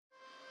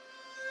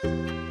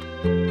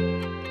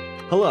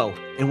Hello,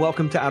 and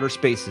welcome to Outer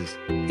Spaces,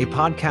 a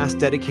podcast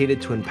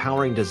dedicated to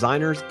empowering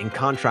designers and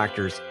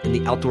contractors in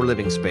the outdoor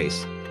living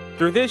space.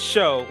 Through this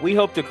show, we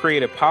hope to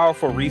create a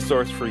powerful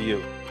resource for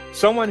you,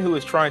 someone who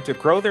is trying to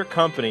grow their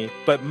company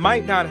but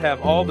might not have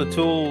all the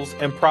tools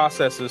and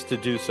processes to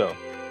do so.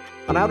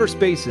 On Outer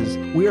Spaces,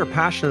 we are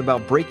passionate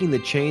about breaking the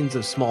chains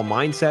of small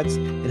mindsets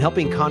and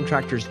helping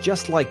contractors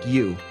just like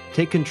you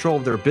take control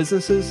of their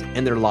businesses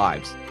and their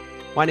lives.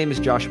 My name is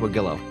Joshua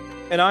Gillow.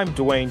 And I'm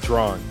Dwayne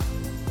Drawn.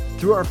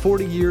 Through our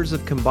 40 years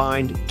of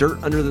combined dirt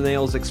under the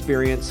nails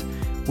experience,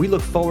 we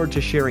look forward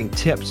to sharing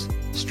tips,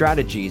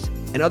 strategies,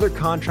 and other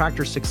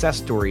contractor success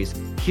stories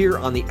here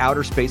on the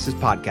Outer Spaces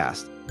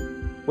podcast.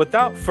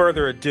 Without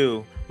further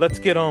ado, let's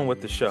get on with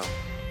the show.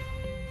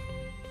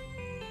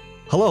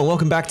 Hello, and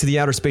welcome back to the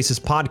Outer Spaces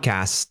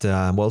podcast,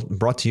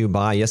 brought to you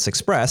by Yes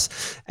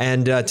Express.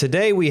 And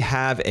today we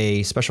have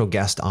a special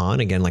guest on,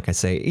 again, like I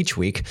say, each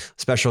week,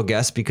 special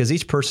guest, because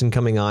each person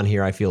coming on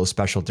here, I feel is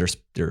special.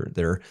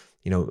 They're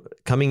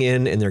coming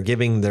in and they're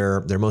giving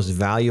their most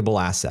valuable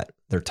asset,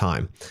 their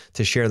time,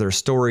 to share their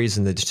stories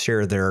and to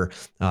share their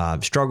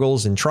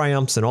struggles and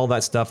triumphs and all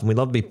that stuff. And we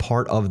love to be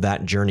part of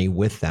that journey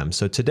with them.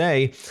 So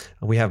today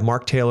we have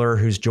Mark Taylor,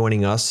 who's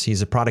joining us.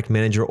 He's a product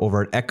manager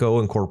over at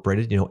Echo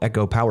Incorporated,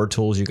 Echo Power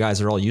Tools. You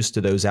guys are all used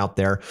to those out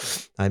there.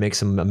 I make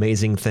some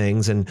amazing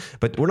things.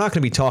 But we're not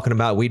going to be talking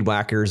about weed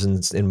whackers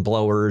and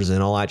blowers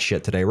and all that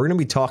shit today. We're going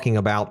to be talking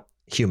about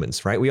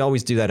humans, right? We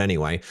always do that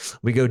anyway.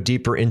 We go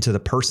deeper into the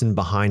person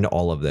behind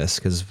all of this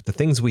because the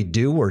things we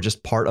do are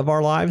just part of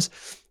our lives.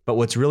 But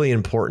what's really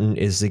important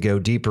is to go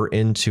deeper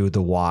into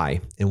the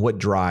why and what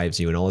drives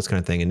you and all this kind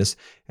of thing.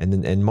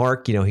 And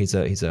Mark, he's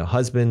a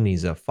husband,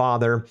 he's a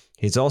father.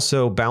 He's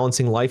also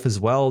balancing life as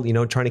well,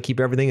 trying to keep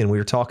everything. And we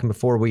were talking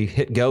before we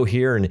hit go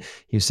here, and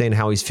he was saying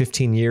how he's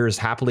 15 years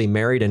happily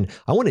married. And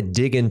I want to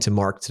dig into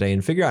Mark today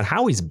and figure out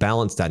how he's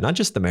balanced that, not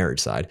just the marriage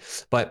side,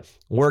 but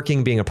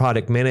working, being a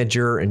product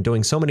manager and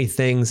doing so many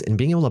things and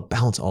being able to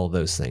balance all of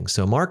those things.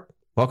 So Mark,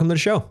 welcome to the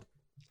show.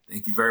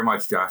 Thank you very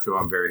much, Joshua.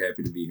 I'm very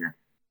happy to be here.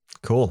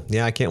 Cool.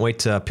 Yeah, I can't wait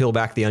to peel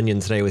back the onion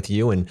today with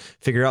you and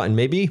figure out, and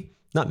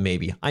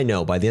I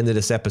know by the end of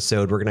this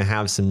episode, we're going to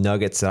have some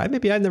nuggets that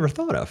I'd never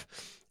thought of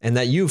and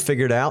that you've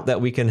figured out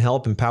that we can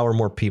help empower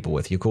more people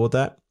with. You cool with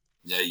that?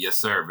 Yeah, yes,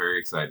 sir. Very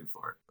excited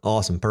for it.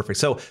 Awesome. Perfect.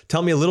 So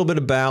tell me a little bit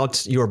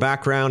about your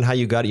background, how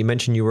you got it. You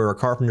mentioned you were a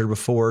carpenter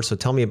before. So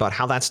tell me about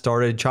how that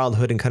started,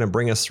 childhood, and kind of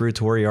bring us through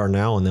to where you are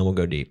now, and then we'll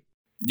go deep.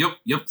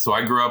 Yep. So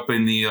I grew up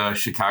in the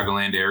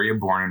Chicagoland area,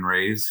 born and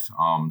raised.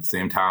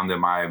 Same town that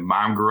my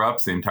mom grew up,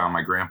 same town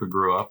my grandpa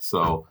grew up.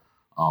 So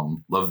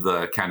love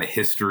the kind of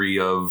history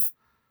of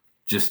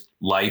just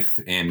life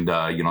and,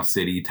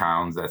 city,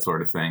 towns, that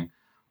sort of thing.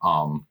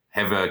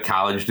 Have a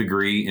college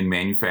degree in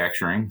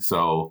manufacturing.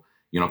 So,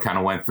 kind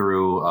of went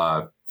through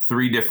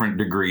 3 different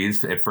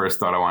degrees. At first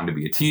thought I wanted to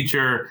be a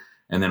teacher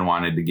and then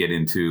wanted to get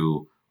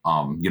into,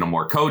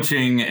 more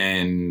coaching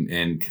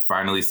and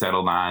finally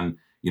settled on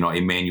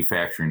a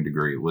manufacturing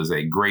degree. It was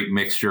a great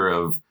mixture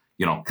of,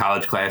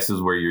 college classes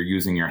where you're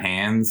using your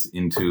hands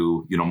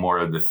into, more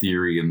of the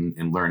theory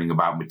and learning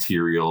about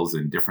materials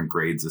and different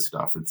grades of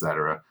stuff, et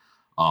cetera.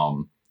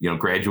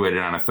 Graduated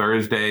on a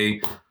Thursday.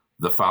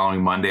 The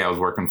following Monday, I was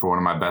working for one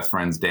of my best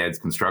friend's dad's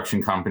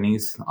construction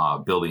companies,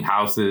 building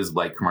houses,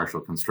 light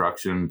commercial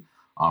construction,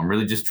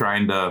 really just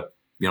trying to,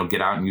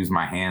 get out and use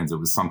my hands. It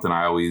was something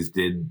I always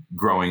did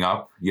growing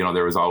up.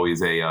 There was always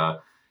the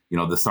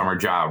summer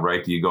job,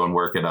 right? Do you go and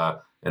work at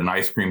an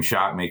ice cream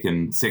shop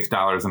making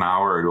 $6 an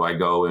hour, or do I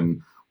go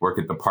and work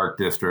at the park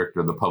district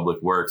or the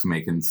public works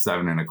making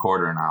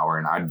 $7.25 an hour?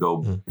 And I'd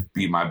go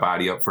beat my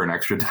body up for an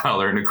extra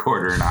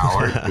 $1.25 an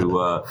hour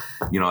to,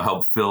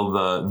 help fill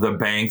the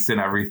banks and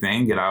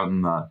everything, get out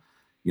and,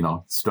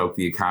 stoke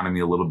the economy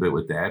a little bit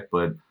with that.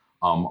 But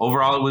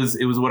overall,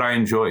 it was what I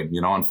enjoyed.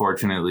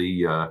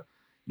 Unfortunately,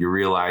 you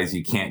realize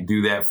you can't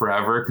do that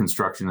forever.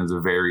 Construction is a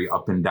very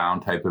up and down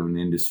type of an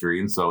industry.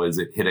 And so as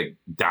it hit a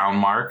down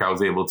mark, I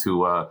was able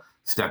to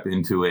step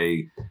into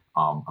a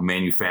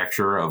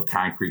manufacturer of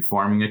concrete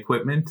forming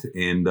equipment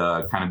and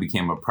kind of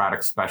became a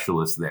product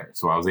specialist there.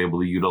 So I was able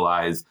to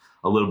utilize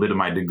a little bit of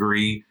my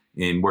degree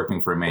in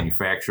working for a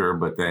manufacturer,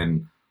 but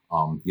then,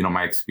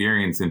 my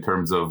experience in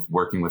terms of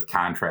working with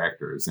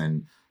contractors.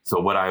 And so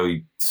what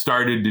I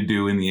started to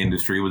do in the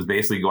industry was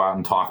basically go out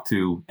and talk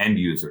to end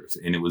users.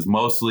 And it was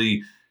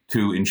mostly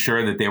to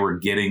ensure that they were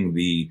getting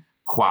the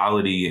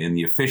quality and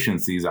the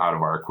efficiencies out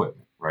of our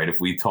equipment, right?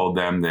 If we told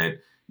them that,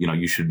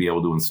 you should be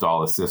able to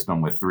install a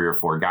system with 3 or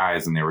 4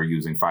 guys and they were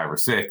using 5 or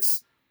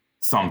 6,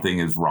 something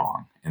is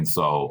wrong. And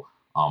so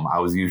I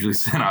was usually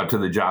sent out to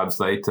the job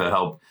site to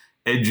help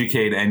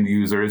educate end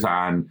users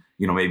on,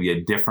 maybe a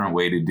different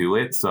way to do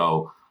it.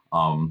 So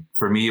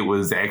for me, it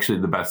was actually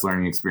the best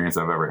learning experience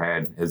I've ever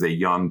had as a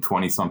young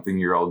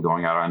 20-something-year-old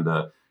going out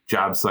onto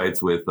job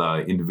sites with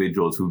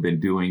individuals who've been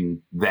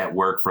doing that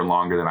work for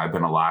longer than I've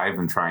been alive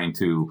and trying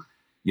to,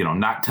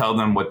 not tell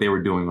them what they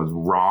were doing was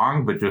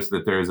wrong, but just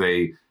that there's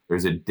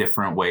a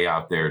different way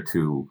out there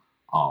to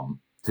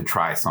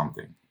try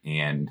something.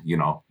 and, you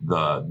know,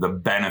 the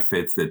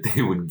benefits that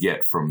they would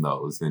get from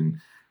those. And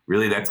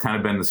really that's kind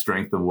of been the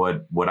strength of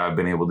what I've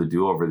been able to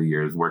do over the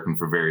years, working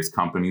for various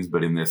companies,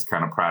 but in this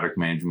kind of product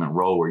management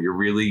role where you're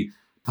really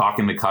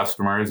talking to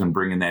customers and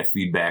bringing that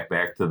feedback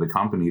back to the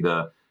company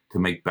to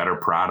make better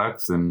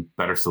products and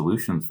better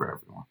solutions for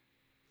everyone.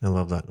 I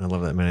love that. I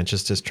love that, man. It's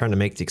just trying to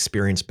make the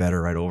experience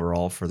better, right,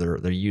 overall for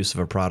their use of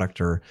a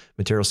product or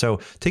material. So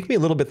take me a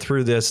little bit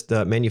through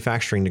the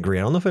manufacturing degree.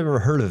 I don't know if I've ever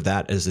heard of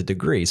that as a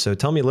degree. So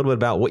tell me a little bit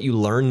about what you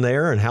learned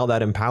there and how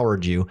that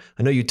empowered you.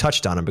 I know you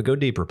touched on it, but go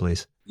deeper,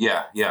 please.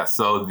 Yeah.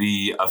 So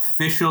the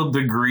official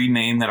degree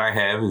name that I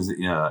have is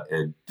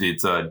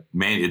it's a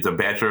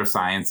Bachelor of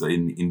Science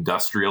in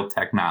Industrial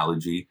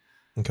Technology.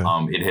 Okay.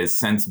 It has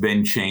since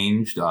been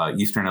changed.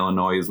 Eastern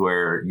Illinois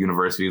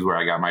University is where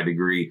I got my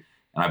degree.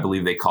 And I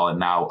believe they call it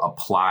now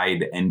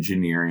Applied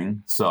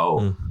Engineering.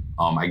 So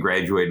I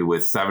graduated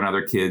with 7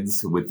 other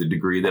kids with the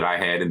degree that I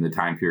had in the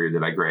time period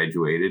that I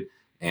graduated.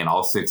 And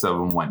all 6 of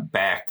them went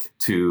back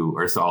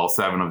all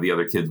 7 of the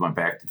other kids went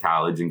back to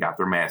college and got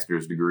their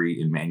master's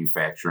degree in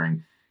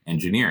manufacturing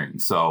engineering.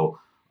 So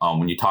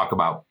when you talk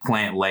about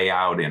plant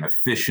layout and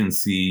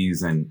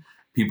efficiencies, and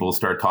people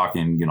start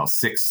talking, you know,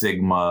 Six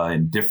Sigma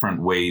and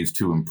different ways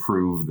to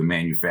improve the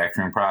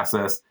manufacturing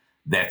process,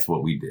 that's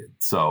what we did.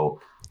 So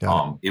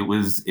it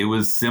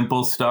was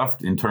simple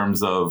stuff in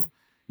terms of,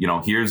 you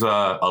know, here's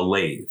a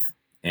lathe,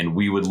 and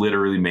we would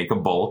literally make a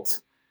bolt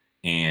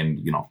and,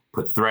 you know,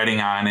 put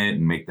threading on it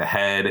and make the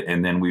head.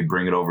 And then we'd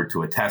bring it over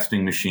to a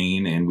testing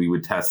machine and we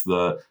would test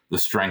the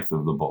strength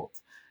of the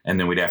bolt. And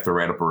then we'd have to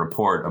write up a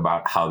report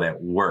about how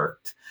that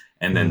worked.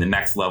 And then the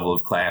next level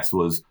of class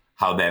was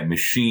how that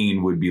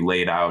machine would be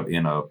laid out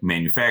in a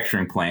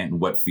manufacturing plant and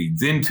what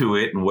feeds into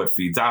it and what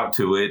feeds out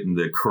to it and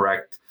the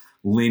correct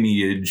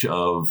lineage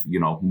of, you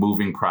know,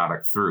 moving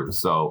product through.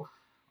 So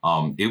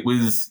it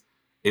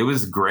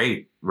was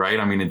great, right?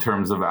 I mean, in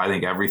terms of, I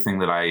think everything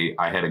that I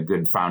had a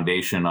good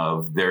foundation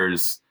of.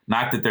 There's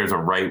not that there's a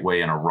right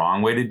way and a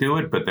wrong way to do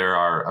it, but there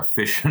are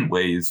efficient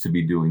ways to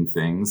be doing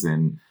things.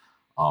 And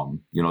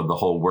you know, the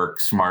whole work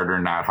smarter,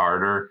 not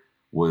harder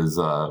was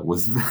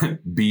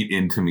beat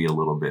into me a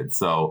little bit.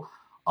 So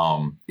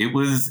it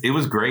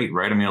was great,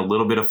 right? I mean, a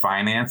little bit of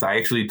finance. I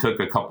actually took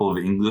a couple of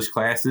English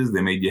classes.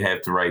 They made you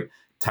have to write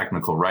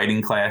technical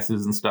writing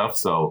classes and stuff.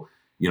 So,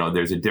 you know,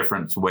 there's a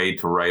different way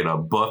to write a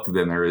book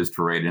than there is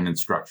to write an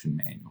instruction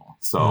manual.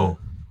 So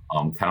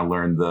kind of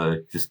learned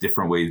the just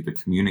different ways to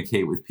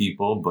communicate with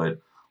people. But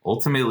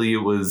ultimately,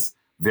 it was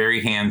very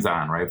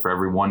hands-on, right? For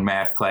every one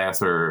math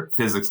class or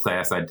physics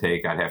class I'd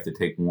take, I'd have to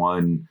take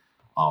one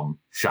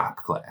shop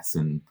class.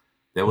 And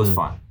that was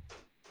fun.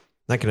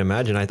 I can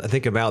imagine. I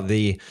think about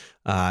the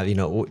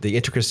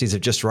intricacies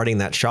of just writing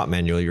that shop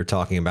manual you're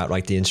talking about,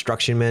 like the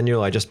instruction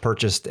manual. I just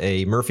purchased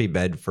a Murphy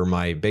bed for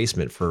my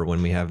basement for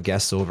when we have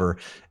guests over.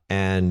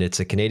 And it's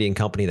a Canadian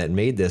company that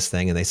made this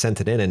thing, and they sent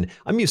it in. And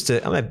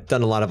I've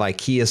done a lot of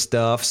IKEA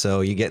stuff.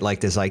 So you get like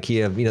this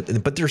IKEA, you know,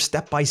 but they're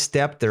step by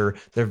step. They're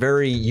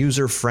very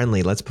user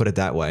friendly. Let's put it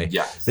that way.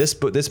 Yes.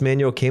 This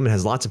manual came and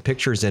has lots of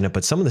pictures in it,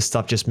 but some of the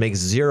stuff just makes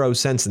zero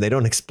sense and they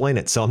don't explain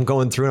it. So I'm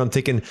going through and I'm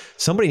thinking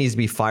somebody needs to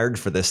be fired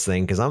for this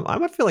thing, because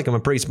I feel like I'm a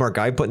pretty smart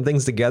guy putting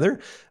things together.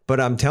 But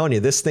I'm telling you,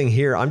 this thing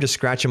here, I'm just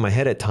scratching my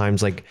head at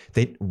times. Like,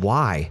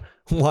 why?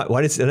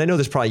 Why did, and I know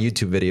there's probably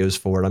YouTube videos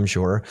for it, I'm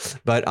sure,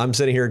 but I'm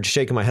sitting here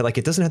shaking my head like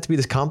it doesn't have to be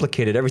this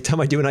complicated. Every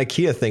time I do an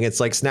IKEA thing, it's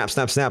like snap,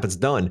 snap, snap, it's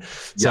done.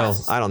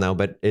 Yes. So I don't know,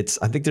 but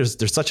I think there's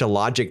such a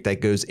logic that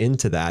goes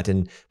into that.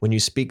 And when you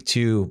speak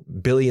to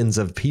billions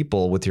of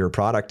people with your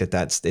product,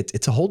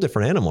 it's a whole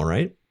different animal,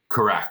 right?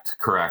 Correct.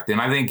 And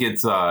I think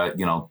it's,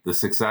 the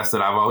success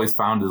that I've always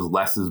found is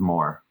less is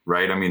more,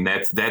 right? I mean,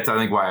 that's I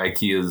think why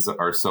IKEAs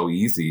are so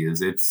easy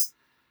is it's,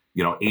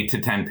 8 to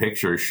 10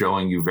 pictures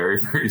showing you very,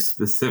 very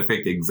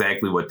specific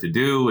exactly what to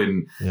do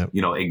and,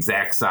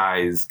 exact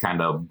size kind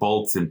of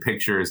bolts and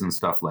pictures and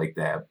stuff like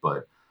that.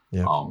 But,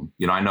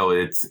 I know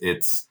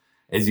it's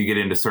as you get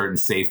into certain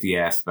safety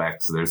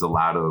aspects, there's a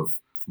lot of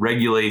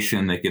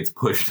regulation that gets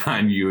pushed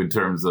on you in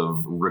terms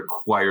of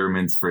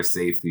requirements for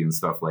safety and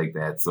stuff like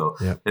that. So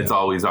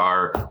always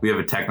we have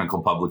a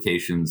technical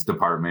publications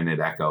department at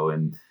Echo,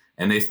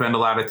 and they spend a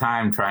lot of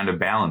time trying to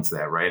balance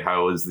that, right?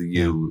 How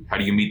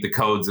do you meet the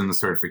codes and the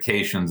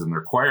certifications and the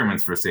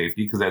requirements for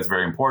safety? Because that's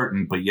very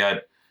important, but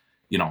yet,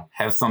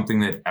 have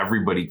something that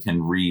everybody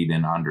can read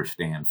and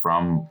understand,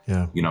 from,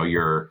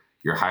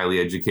 your highly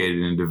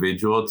educated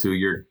individual to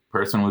your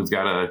person who's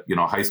got a,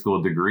 high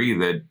school degree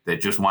that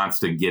just wants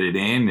to get it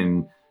in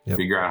and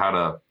figure out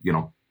how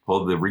to,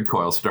 pull the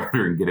recoil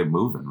starter and get it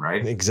moving,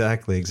 right?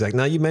 Exactly.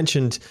 Now you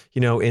mentioned,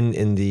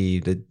 in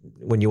the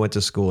when you went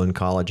to school in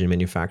college in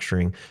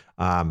manufacturing,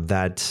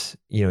 that,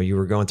 you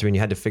were going through and you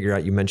had to figure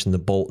out, you mentioned the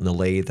bolt and the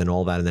lathe and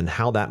all that, and then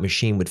how that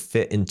machine would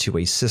fit into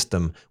a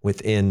system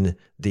within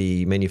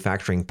the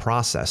manufacturing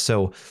process.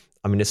 So,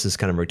 I mean, this is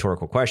kind of a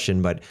rhetorical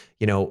question, but,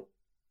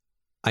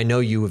 I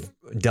know you've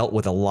dealt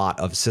with a lot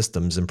of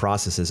systems and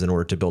processes in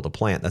order to build a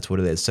plant. That's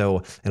what it is.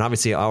 So, and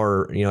obviously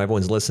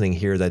everyone's listening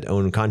here that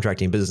own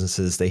contracting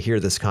businesses, they hear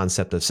this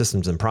concept of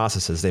systems and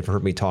processes. They've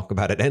heard me talk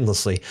about it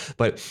endlessly,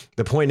 but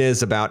the point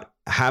is about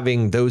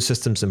having those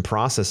systems and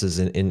processes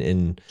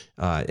in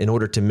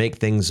order to make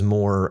things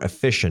more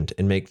efficient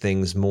and make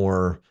things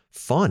more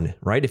fun,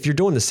 right? If you're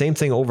doing the same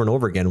thing over and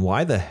over again,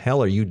 why the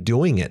hell are you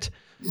doing it?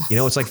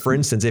 It's like, for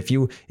instance, if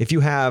you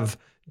have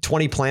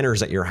 20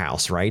 planters at your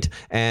house, right?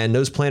 And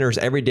those planters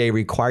every day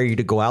require you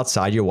to go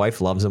outside. Your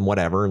wife loves them,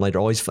 whatever. And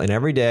and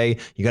every day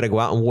you got to go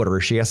out and water.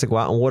 She has to go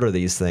out and water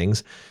these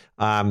things.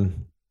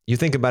 You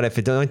think about it, if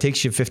it only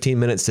takes you 15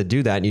 minutes to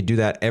do that, and you do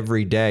that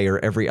every day or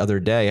every other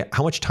day,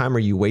 how much time are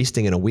you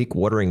wasting in a week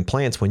watering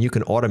plants when you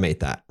can automate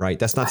that, right?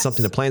 That's not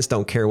something the plants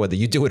don't care whether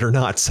you do it or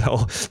not.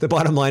 So the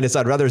bottom line is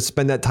I'd rather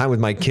spend that time with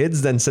my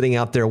kids than sitting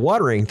out there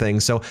watering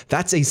things. So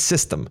that's a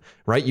system,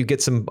 right? You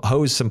get some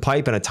hose, some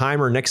pipe, and a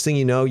timer. Next thing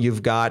you know,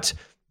 you've got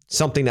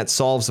something that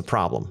solves the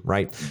problem,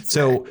 right? Exactly.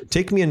 So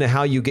take me into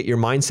how you get your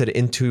mindset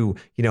into,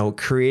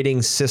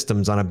 creating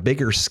systems on a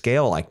bigger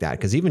scale like that.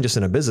 Because even just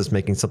in a business,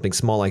 making something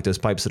small like those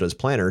pipes or those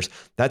planters,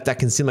 that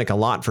can seem like a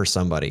lot for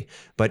somebody.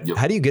 But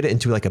How do you get it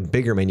into like a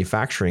bigger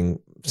manufacturing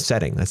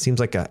setting? That seems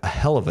like a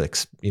hell of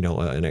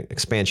an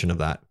expansion of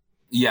that.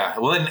 Yeah,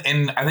 well,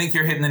 and I think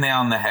you're hitting the nail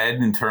on the head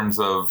in terms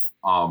of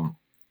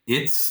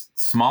it's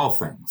small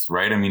things,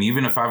 right? I mean,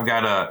 even if I've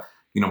got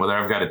whether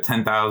I've got a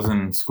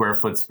 10,000 square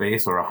foot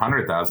space or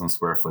 100,000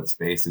 square foot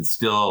space, it's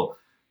still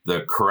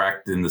the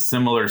correct and the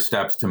similar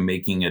steps to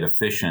making it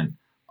efficient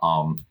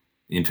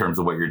in terms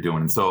of what you're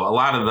doing. And so a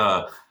lot of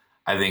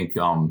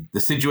the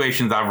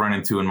situations I've run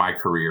into in my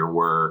career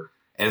were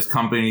as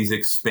companies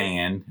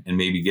expand and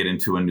maybe get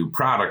into a new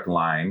product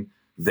line,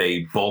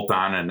 they bolt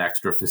on an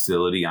extra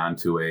facility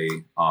onto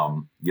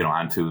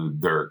onto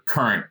their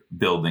current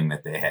building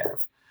that they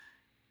have.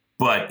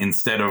 But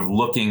instead of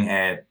looking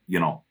at,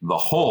 the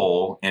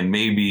whole and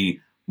maybe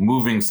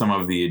moving some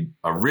of the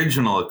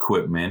original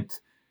equipment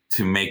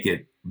to make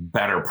it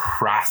better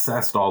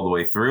processed all the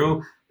way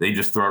through, they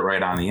just throw it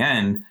right on the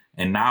end.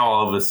 And now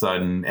all of a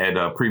sudden at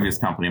a previous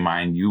company of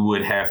mine, you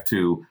would have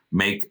to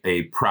make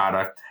a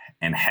product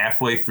and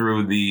halfway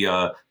through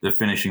the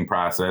finishing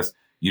process,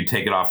 you'd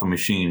take it off a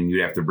machine and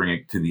you'd have to bring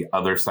it to the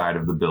other side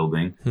of the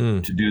building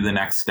to do the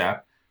next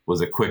step. Was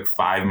a quick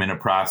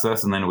 5-minute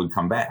process and then it would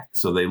come back.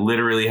 So they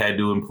literally had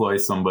to employ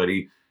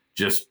somebody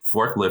just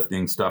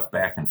forklifting stuff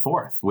back and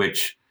forth,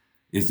 which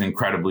is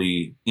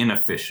incredibly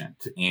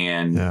inefficient.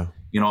 And, a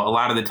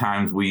lot of the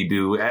times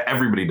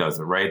everybody does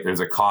it, right? There's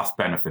a cost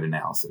benefit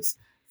analysis.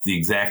 It's the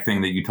exact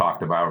thing that you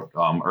talked about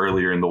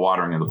earlier in the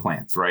watering of the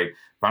plants, right?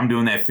 If I'm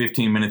doing that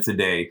 15 minutes a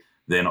day,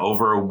 then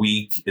over a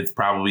week, it's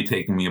probably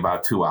taking me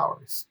about 2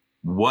 hours.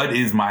 What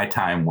is my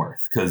time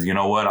worth? Because you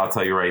know what? I'll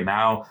tell you right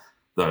now,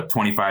 the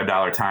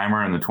 $25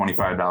 timer and the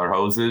 $25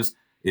 hoses,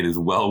 it is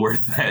well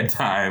worth that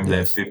time,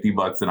 yes. That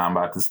 $50 that I'm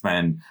about to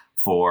spend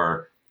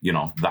for,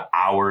 the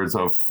hours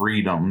of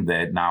freedom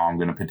that now I'm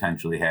going to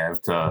potentially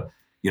have to,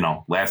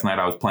 last night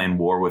I was playing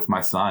War with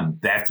my son.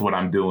 That's what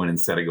I'm doing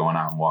instead of going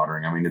out and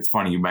watering. I mean, it's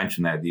funny you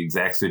mentioned that. The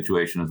exact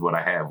situation is what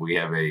I have. We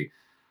have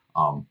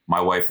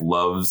my wife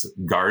loves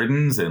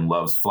gardens and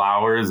loves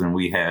flowers, and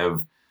we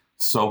have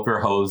soaker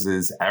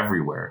hoses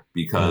everywhere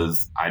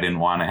because I didn't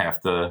want to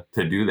have to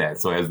do that.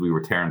 So as we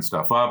were tearing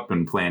stuff up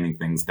and planning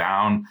things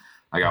down,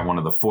 I got one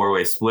of the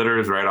 4-way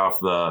splitters right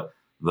off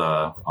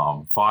the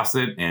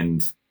faucet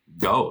and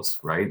goes,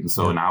 right? And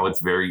so now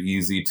it's very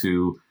easy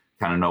to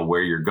kind of know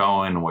where you're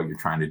going and what you're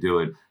trying to do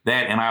it.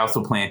 That, and I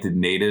also planted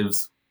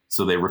natives,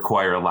 so they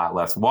require a lot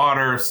less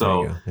water.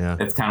 So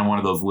it's kind of one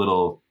of those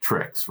little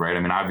tricks, right? I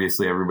mean,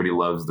 obviously everybody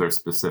loves their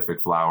specific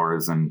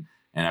flowers and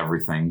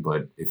everything.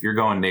 But if you're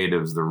going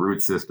natives, the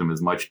root system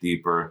is much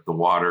deeper. The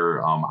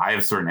water, I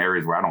have certain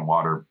areas where I don't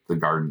water the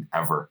garden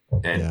ever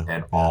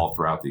at all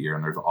throughout the year.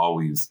 And there's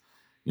always,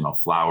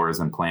 flowers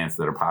and plants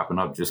that are popping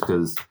up just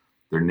because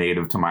they're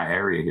native to my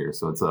area here.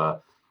 So it's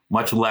a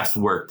much less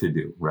work to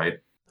do, right?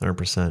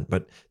 100%.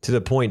 But to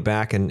the point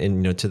back and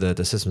to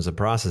the systems and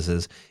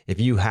processes, because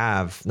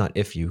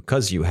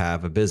you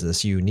have a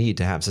business, you need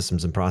to have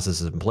systems and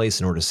processes in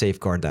place in order to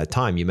safeguard that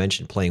time. You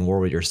mentioned playing war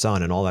with your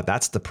son and all that.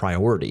 That's the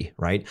priority,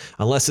 right?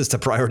 Unless it's the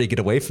priority to get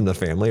away from the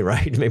family,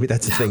 right? Maybe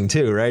that's the thing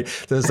too, right?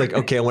 So it's like,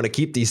 okay, I want to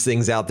keep these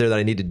things out there that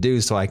I need to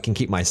do so I can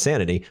keep my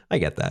sanity. I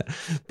get that.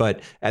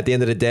 But at the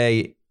end of the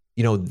day,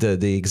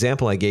 the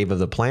example I gave of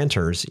the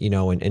planters,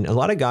 and a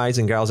lot of guys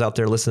and gals out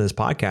there listening to this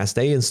podcast,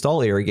 they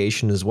install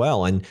irrigation as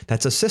well. And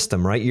that's a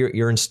system, right?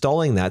 You're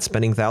installing that,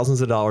 spending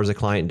thousands of dollars a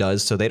client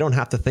does, so they don't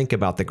have to think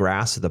about the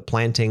grass or the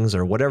plantings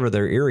or whatever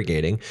they're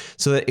irrigating,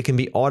 so that it can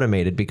be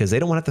automated because they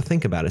don't want to have to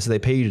think about it. So they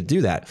pay you to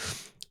do that.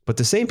 But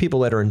the same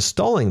people that are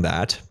installing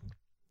that,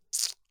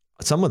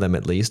 some of them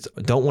at least,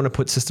 don't want to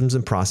put systems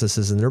and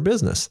processes in their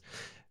business.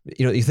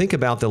 You think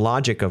about the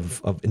logic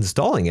of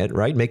installing it,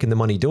 right? Making the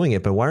money doing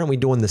it, but why aren't we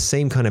doing the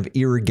same kind of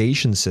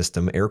irrigation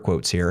system, air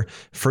quotes here,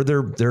 for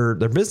their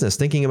business,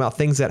 thinking about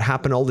things that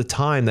happen all the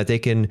time that they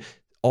can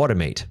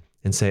automate?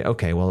 and say,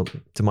 okay, well,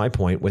 to my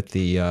point with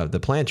the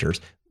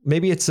planters,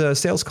 maybe it's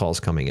sales calls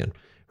coming in,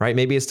 right?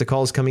 Maybe it's the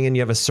calls coming in.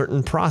 You have a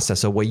certain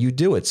process, a way you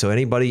do it. So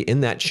anybody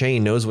in that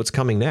chain knows what's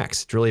coming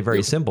next. It's really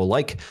very simple,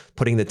 like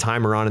putting the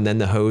timer on and then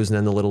the hose and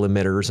then the little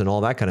emitters and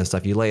all that kind of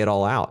stuff. You lay it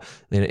all out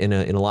in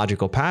a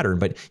logical pattern,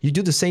 but you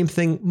do the same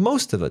thing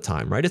most of the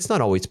time, right? It's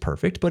not always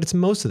perfect, but it's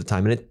most of the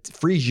time. And it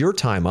frees your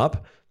time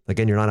up.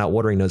 Again, you're not out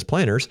watering those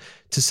planters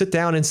to sit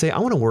down and say, I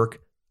want to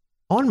work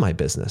on my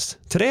business.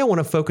 Today, I want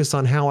to focus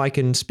on how I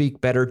can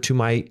speak better to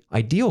my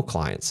ideal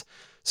clients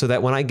so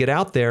that when I get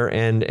out there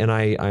and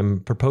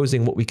I'm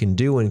proposing what we can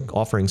do and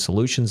offering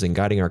solutions and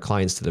guiding our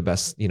clients to the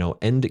best,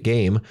 end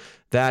game,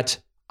 that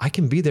I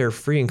can be there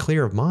free and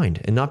clear of mind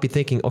and not be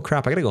thinking, oh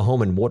crap, I got to go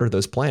home and water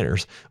those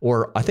planters.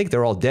 Or I think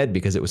they're all dead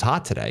because it was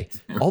hot today.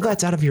 All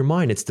that's out of your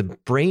mind. It's the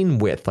brain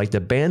width, like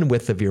the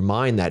bandwidth of your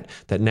mind that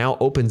now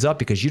opens up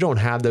because you don't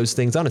have those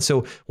things on it.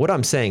 So what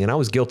I'm saying, and I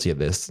was guilty of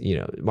this,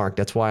 Mark,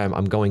 that's why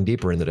I'm going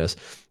deeper into this.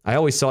 I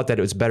always thought that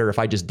it was better if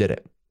I just did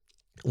it.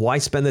 Why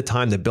spend the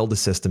time to build a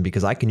system?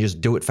 Because I can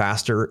just do it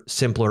faster,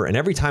 simpler, and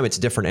every time it's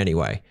different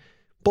anyway.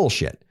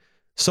 Bullshit.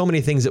 So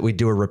many things that we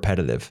do are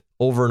repetitive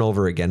over and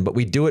over again, but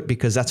we do it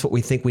because that's what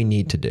we think we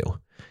need to do.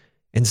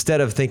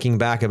 Instead of thinking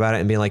back about it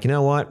and being like, you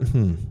know what,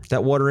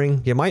 that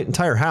watering, my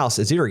entire house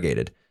is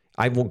irrigated.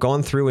 I've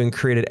gone through and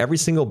created every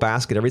single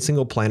basket, every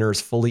single planter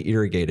is fully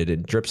irrigated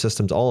and drip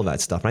systems, all of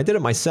that stuff. And I did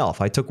it myself.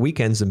 I took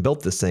weekends and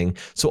built this thing.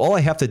 So all I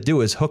have to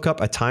do is hook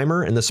up a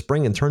timer in the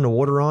spring and turn the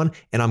water on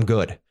and I'm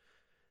good.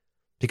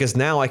 Because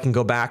now I can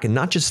go back and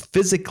not just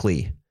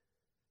physically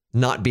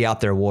not be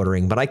out there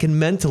watering, but I can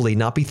mentally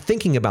not be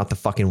thinking about the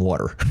fucking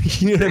water.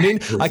 You know what I mean?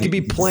 I could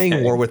be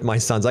playing war with my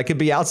sons. I could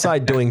be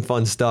outside doing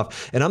fun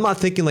stuff. And I'm not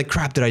thinking like,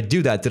 crap, did I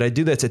do that? Did I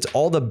do this? It's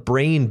all the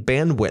brain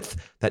bandwidth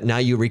that now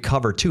you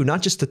recover too,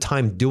 not just the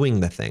time doing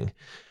the thing.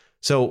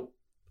 So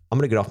I'm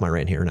going to get off my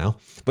rant here now.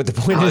 But the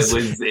point is...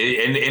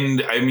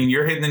 And I mean,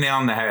 you're hitting the nail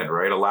on the head,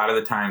 right? A lot of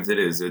the times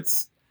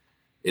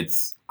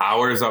it's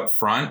hours up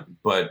front,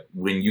 but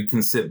when you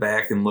can sit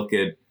back and look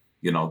at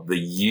the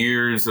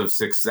years of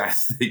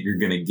success that you're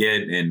going to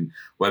get, and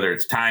whether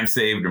it's time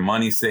saved or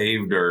money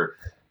saved or,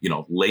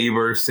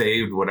 labor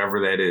saved, whatever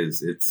that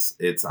is,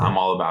 I'm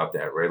all about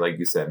that, right? Like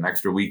you said, an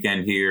extra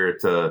weekend here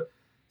to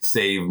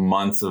save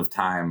months of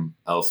time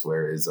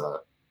elsewhere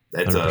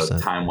that's 100%. A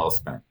time well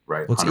spent,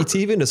 right? Well, it's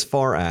even as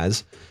far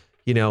as,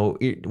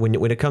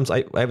 when it comes,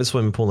 I have a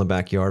swimming pool in the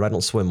backyard. I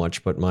don't swim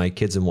much, but my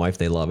kids and wife,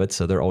 they love it.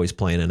 So they're always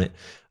playing in it.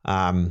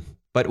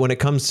 But when it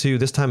comes to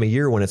this time of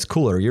year, when it's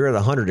cooler, you're at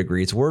 100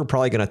 degrees. We're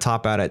probably going to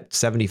top out at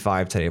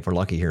 75 today if we're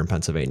lucky here in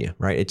Pennsylvania,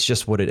 right? It's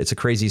just it's a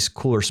crazy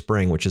cooler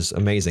spring, which is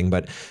amazing.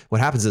 But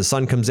what happens is the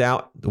sun comes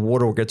out, the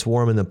water gets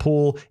warm in the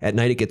pool. At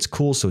night, it gets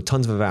cool, so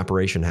tons of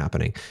evaporation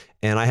happening.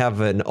 And I have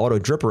an auto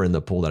dripper in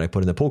the pool that I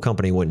put in. The pool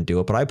company wouldn't do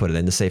it, but I put it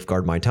in to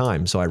safeguard my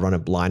time. So I run a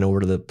line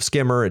over to the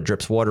skimmer. It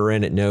drips water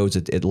in. It knows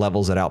it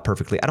levels it out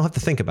perfectly. I don't have to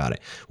think about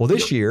it. Well,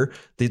 this year,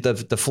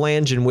 the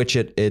flange in which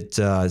it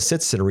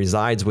sits and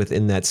resides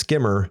within that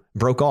skimmer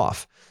broke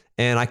off.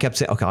 And I kept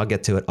saying, okay, I'll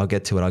get to it.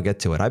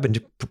 I've been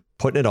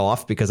putting it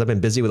off because I've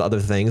been busy with other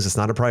things. It's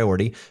not a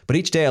priority. But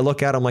each day I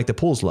look at it, I'm like, the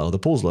pool's low.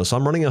 So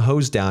I'm running a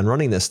hose down,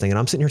 running this thing. And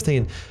I'm sitting here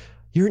thinking,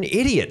 you're an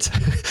idiot.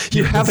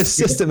 You have a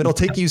system. It'll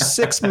take you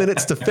 6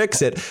 minutes to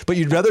fix it, but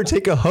you'd rather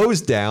take a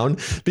hose down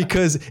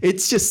because it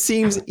just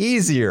seems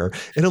easier.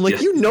 And I'm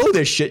like, you know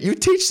this shit. You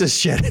teach this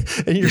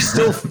shit, and you're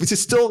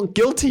still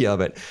guilty of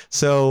it.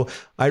 So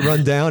I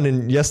run down,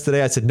 and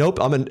yesterday I said, nope,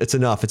 it's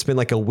enough. It's been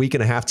like a week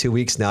and a half, 2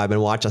 weeks now. I've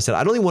been watching. I said,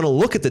 I don't even want to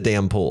look at the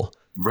damn pool.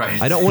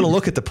 Right. I don't want to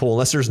look at the pool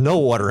unless there's no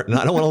water, and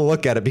I don't want to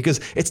look at it because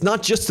it's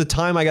not just the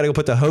time I got to go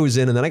put the hose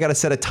in and then I got to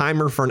set a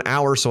timer for an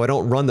hour so I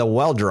don't run the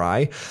well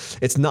dry.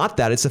 It's not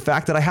that. It's the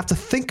fact that I have to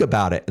think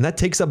about it, and that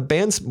takes up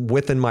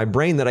bandwidth in my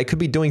brain that I could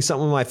be doing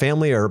something with my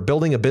family or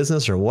building a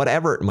business or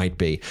whatever it might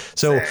be.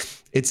 So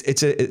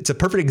it's a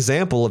perfect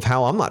example of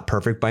how I'm not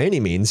perfect by any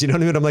means. You know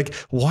what I mean? I'm like,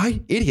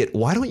 why, idiot?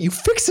 Why don't you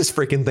fix this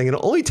freaking thing?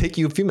 It'll only take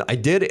you a few minutes. I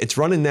did. It's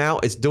running now.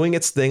 It's doing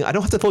its thing. I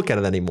don't have to look at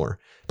it anymore.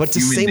 But it's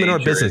the same in our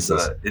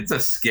businesses. It's a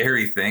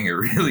scary thing. It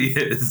really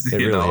is. It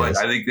really is.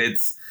 I think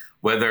it's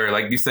whether,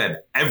 like you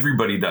said,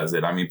 everybody does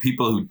it. I mean,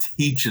 people who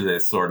teach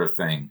this sort of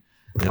thing.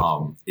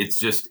 Yeah.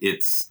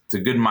 It's a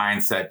good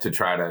mindset to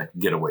try to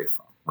get away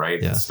from,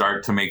 right? Yeah.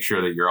 Start to make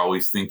sure that you're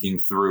always thinking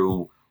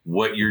through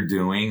what you're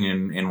doing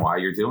and why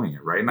you're doing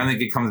it, right? And I think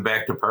it comes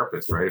back to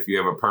purpose, right? If you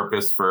have a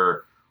purpose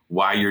for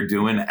why you're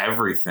doing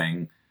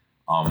everything,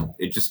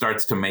 it just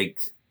starts to make,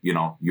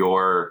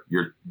 your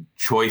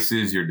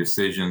choices, your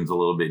decisions a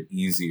little bit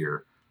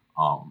easier,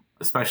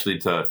 especially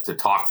to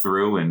talk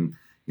through and,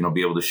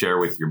 be able to share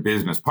with your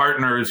business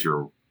partners,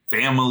 your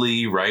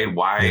family, right?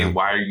 Why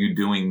are you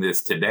doing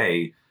this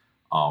today?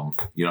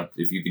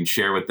 If you can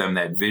share with them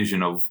that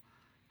vision of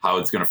how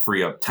it's going to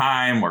free up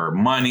time or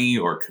money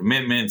or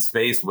commitment,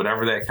 space,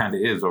 whatever that kind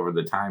of is over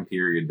the time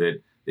period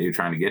that you're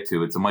trying to get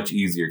to, it's a much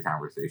easier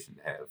conversation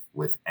to have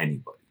with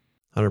anybody.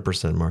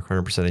 100%, Mark,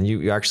 100%. And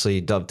you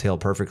actually dovetail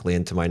perfectly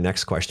into my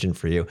next question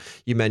for you.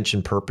 You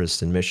mentioned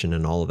purpose and mission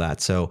and all of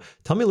that. So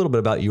tell me a little bit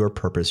about your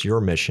purpose,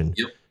 your mission.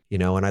 Yep.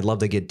 And I'd love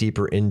to get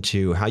deeper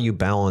into how you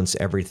balance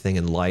everything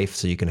in life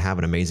so you can have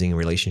an amazing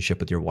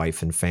relationship with your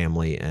wife and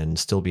family and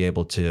still be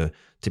able to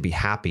be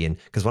happy. And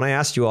because when I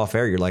asked you off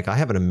air, you're like, I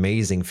have an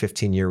amazing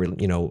 15-year,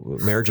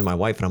 marriage with my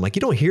wife. And I'm like,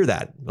 you don't hear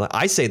that.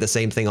 I say the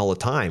same thing all the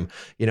time.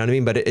 You know what I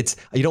mean? But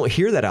you don't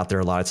hear that out there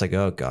a lot. It's like,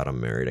 oh God, I'm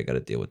married. I got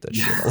to deal with that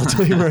shit all the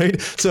time. Right.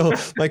 So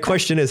my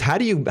question is, how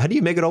do you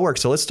make it all work?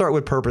 So let's start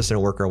with purpose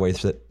and work our way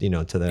to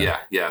there.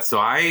 Yeah. So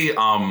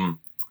I've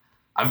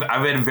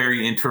had a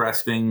very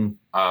interesting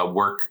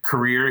work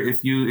career,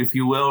 if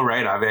you will,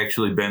 right? I've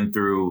actually been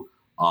through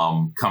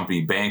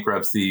company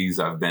bankruptcies.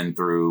 I've been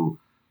through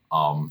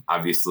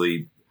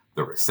obviously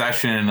the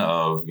recession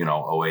of 08,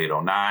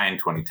 09,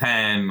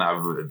 2010,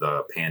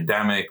 the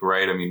pandemic,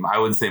 right? I mean, I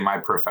would say my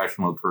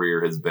professional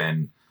career has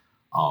been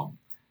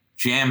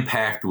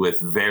jam-packed with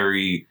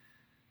very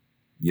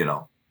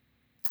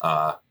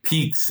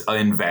peaks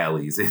and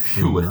valleys, if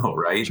you will,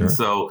 right? Sure. And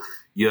so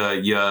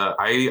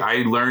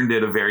I learned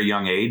at a very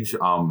young age.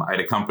 I had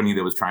a company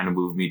that was trying to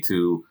move me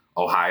to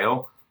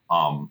Ohio.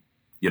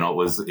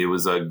 It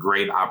was a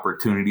great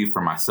opportunity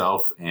for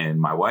myself and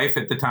my wife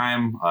at the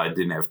time. I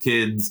didn't have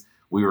kids.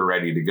 We were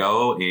ready to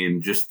go.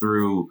 And just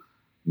through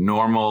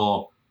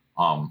normal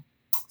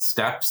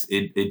steps,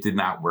 it did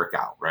not work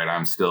out, right?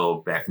 I'm still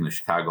back in the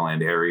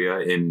Chicagoland area.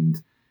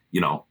 And,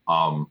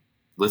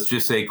 let's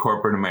just say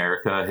corporate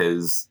America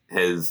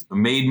has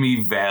made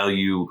me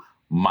value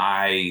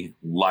my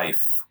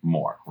life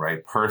more,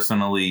 right?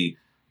 Personally,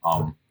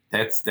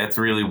 that's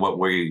really what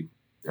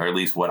or at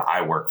least what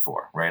I work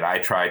for, right? I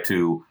try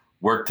to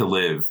work to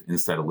live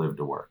instead of live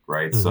to work,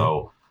 right? Mm-hmm.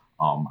 So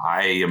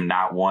I am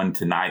not one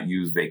to not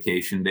use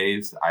vacation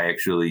days. I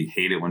actually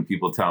hate it when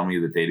people tell me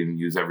that they didn't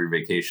use every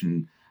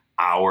vacation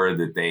hour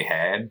that they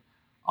had.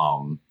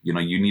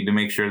 You need to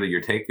make sure that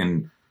you're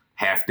taking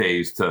half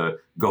days to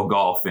go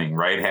golfing,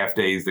 right? Half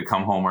days to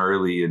come home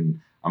early. And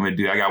I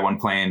got one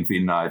planned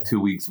in 2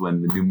 weeks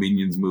when the new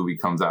Minions movie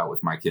comes out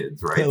with my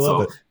kids, right?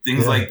 So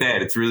things like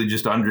that. It's really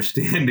just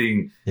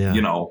understanding,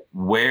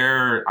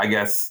 where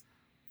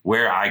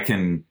I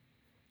can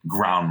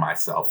ground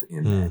myself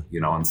in that,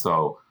 and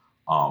so,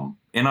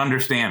 and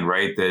understand,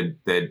 right,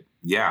 that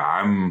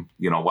I'm,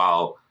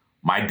 while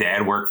my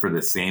dad worked for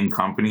the same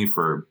company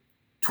for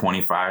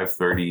 25,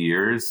 30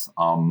 years,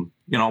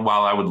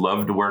 while I would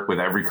love to work with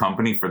every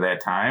company for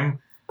that time,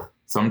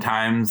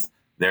 sometimes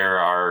there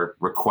are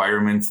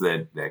requirements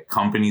that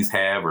companies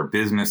have or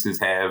businesses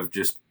have,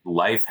 just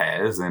life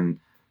has. And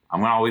I'm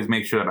going to always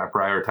make sure that I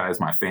prioritize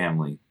my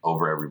family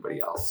over everybody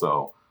else.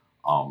 So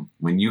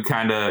when you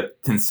kind of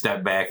can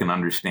step back and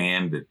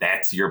understand that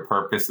that's your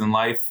purpose in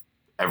life,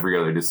 every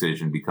other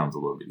decision becomes a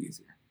little bit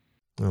easier.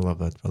 I love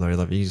that, brother. I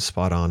love you.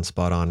 Spot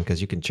on.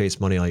 Because you can chase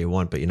money all you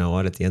want, but you know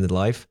what? At the end of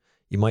life,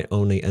 you might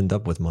only end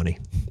up with money.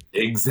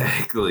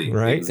 Exactly.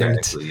 Right.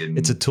 Exactly.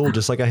 It's a tool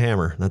just like a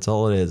hammer. That's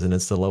all it is. And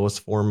it's the lowest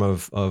form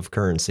of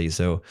currency.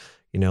 So,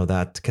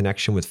 that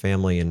connection with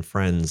family and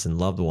friends and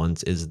loved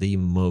ones is the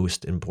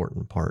most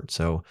important part.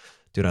 So,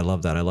 dude, I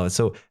love that. I love it.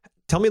 So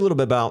tell me a little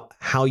bit about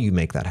how you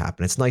make that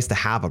happen. It's nice to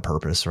have a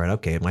purpose, right?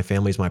 Okay, my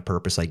family's my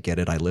purpose. I get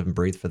it. I live and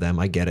breathe for them.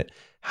 I get it.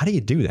 How do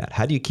you do that?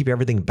 How do you keep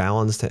everything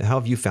balanced? How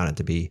have you found it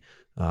to be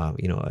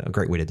a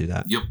great way to do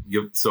that?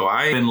 Yep. So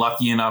I've been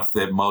lucky enough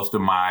that most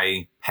of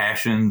my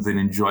passions and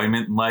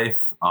enjoyment in life,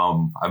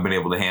 I've been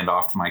able to hand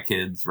off to my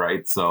kids,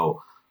 right?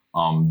 So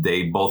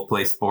they both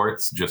play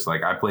sports just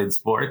like I played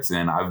sports.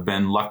 And I've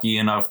been lucky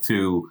enough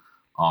to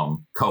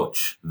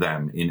coach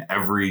them in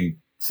every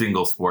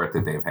single sport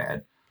that they've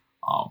had.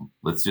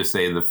 Let's just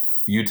say the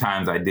few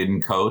times I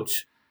didn't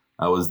coach,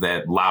 I was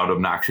that loud,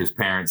 obnoxious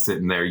parent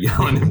sitting there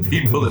yelling at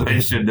people that I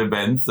shouldn't have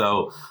been.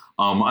 So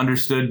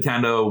understood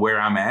kind of where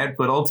I'm at,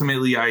 but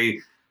ultimately I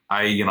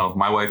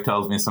my wife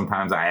tells me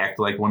sometimes I act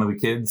like one of the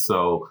kids.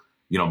 So,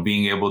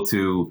 being able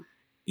to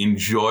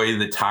enjoy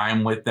the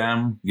time with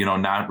them,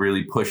 not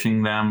really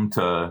pushing them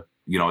to,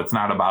 it's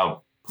not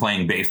about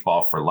playing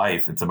baseball for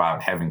life. It's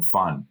about having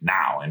fun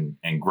now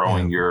and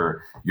growing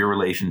your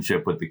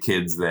relationship with the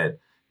kids that,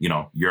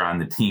 you're on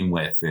the team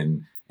with.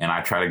 And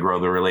I try to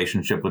grow the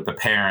relationship with the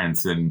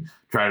parents and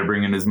try to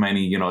bring in as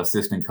many,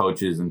 assistant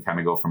coaches and kind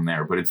of go from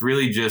there. But it's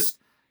really just,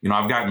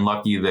 I've gotten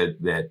lucky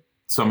that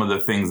some of the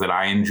things that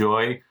I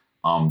enjoy,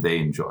 they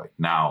enjoy.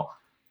 Now,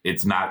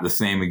 it's not the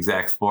same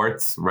exact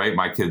sports, right?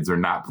 My kids are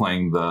not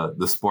playing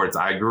the sports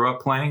I grew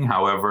up playing.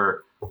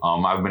 However,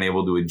 I've been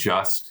able to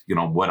adjust,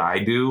 what I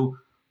do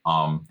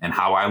and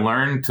how I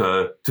learn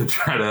to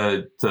try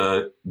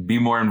to be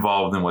more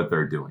involved in what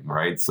they're doing,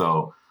 right?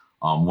 So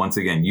once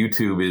again,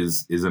 YouTube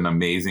is an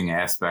amazing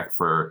aspect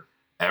for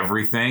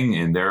everything.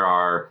 And there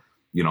are,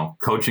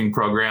 coaching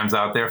programs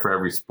out there for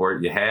every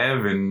sport you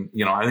have. And,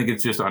 I think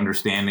it's just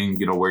understanding,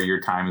 where your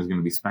time is going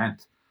to be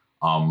spent.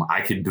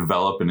 I could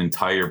develop an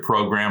entire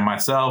program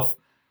myself,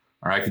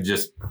 or I could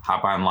just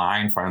hop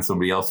online, find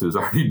somebody else who's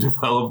already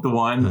developed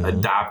one,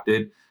 adopt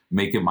it,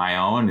 make it my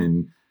own,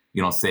 and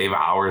save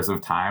hours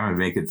of time and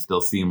make it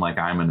still seem like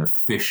I'm an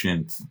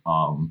efficient,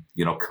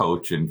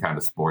 coach and kind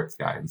of sports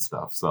guy and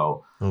stuff.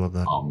 So I love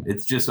that.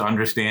 It's just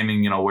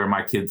understanding, where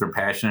my kids are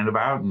passionate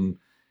about and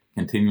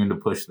continuing to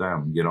push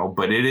them,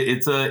 but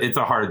it's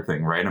a hard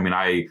thing, right? I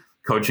mean,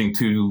 coaching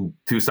two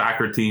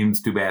soccer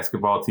teams, 2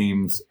 basketball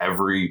teams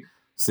every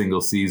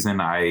single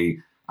season.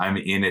 I'm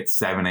in at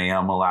 7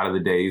 a.m. a lot of the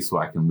days, so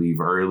I can leave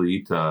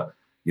early to,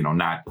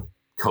 not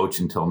coach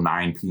until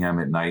 9 p.m.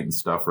 at night and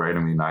stuff, right? I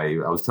mean, I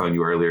was telling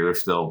you earlier, they're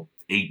still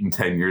 8 and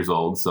 10 years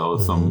old. So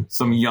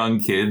some young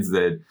kids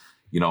that,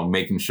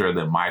 making sure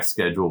that my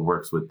schedule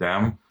works with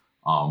them.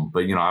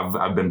 But,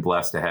 I've been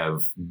blessed to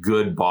have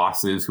good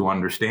bosses who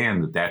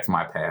understand that that's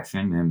my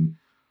passion.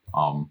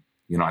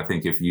 And, I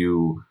think if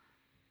you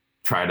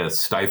try to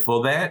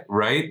stifle that,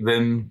 right,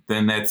 then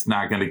that's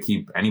not going to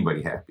keep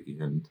anybody happy.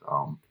 And,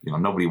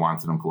 nobody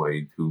wants an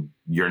employee who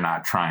you're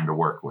not trying to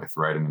work with,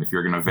 right? I mean, if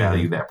you're going to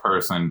value that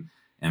person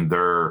and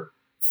their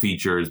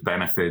features,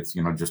 benefits,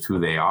 just who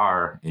they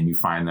are, and you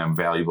find them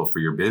valuable for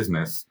your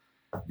business,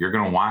 you're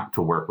going to want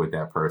to work with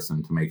that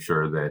person to make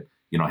sure that,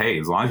 hey,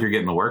 as long as you're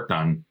getting the work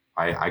done,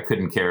 I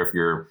couldn't care if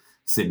you're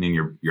sitting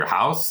in your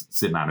house,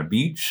 sitting on a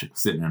beach,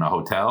 sitting in a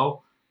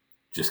hotel,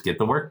 just get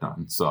the work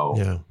done.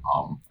 So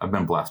I've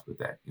been blessed with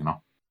that,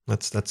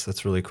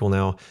 That's really cool.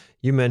 Now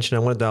you mentioned,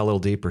 I want to dive a little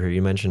deeper here.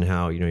 You mentioned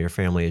how, your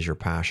family is your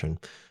passion.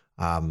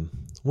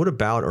 What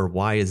about, or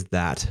why is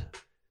that?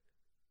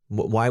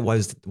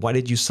 Why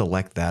did you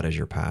select that as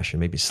your passion?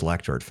 Maybe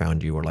select, or it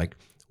found you, or like,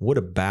 what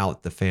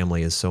about the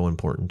family is so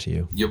important to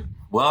you? Yep.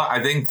 Well,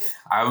 I think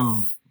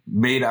I've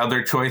made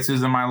other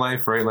choices in my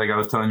life, right? Like I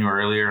was telling you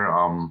earlier,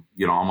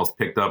 almost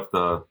picked up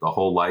the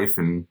whole life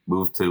and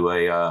moved to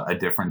a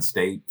different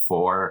state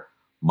for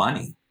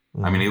money.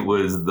 Mm-hmm. I mean, it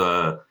was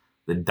the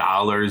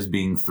dollars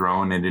being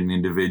thrown at an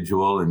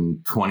individual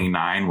in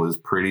 29 was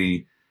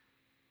pretty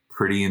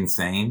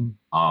insane,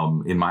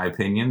 in my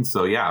opinion.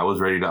 So yeah, I was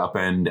ready to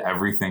upend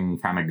everything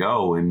and kind of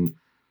go. And,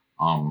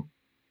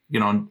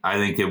 I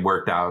think it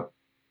worked out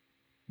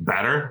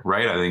better,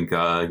 right? I think,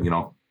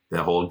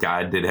 the whole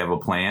God did have a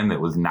plan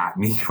that was not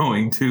me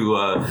going to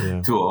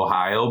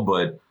Ohio,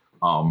 but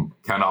kind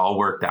of all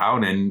worked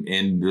out.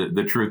 And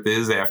the truth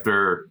is,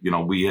 after,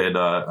 we had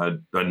a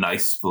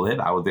nice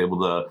split, I was able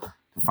to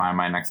find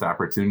my next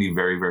opportunity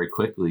very, very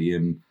quickly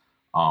and,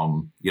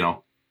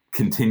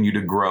 continue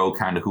to grow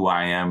kind of who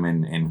I am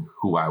and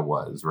who I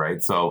was.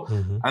 Right. So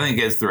I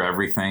think as through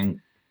everything,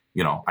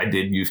 I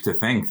did used to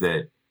think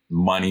that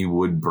money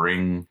would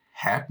bring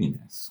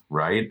happiness.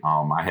 Right.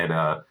 I had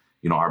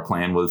our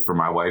plan was for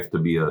my wife to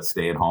be a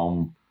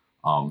stay-at-home,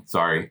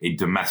 a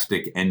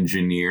domestic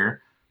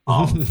engineer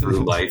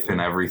through life and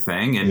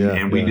everything.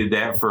 And we did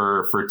that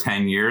for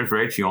 10 years,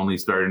 right? She only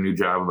started a new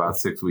job about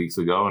 6 weeks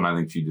ago. And I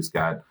think she just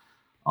got,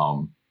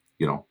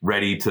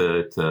 ready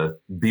to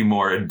be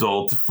more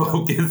adult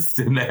focused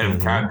and to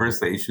have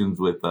conversations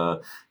with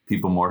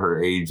people more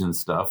her age and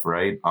stuff.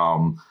 Right.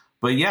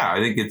 But yeah, I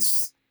think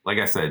it's, like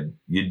I said,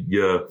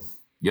 you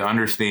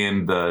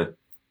understand the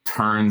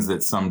turns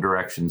that some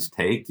directions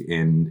take.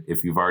 And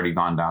if you've already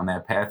gone down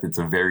that path, it's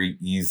a very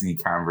easy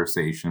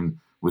conversation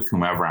with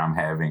whomever I'm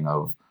having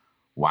of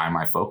why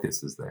my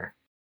focus is there.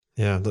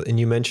 Yeah. And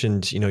you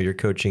mentioned, you're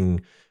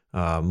coaching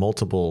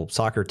multiple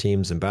soccer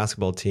teams and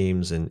basketball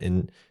teams.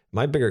 And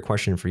my bigger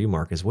question for you,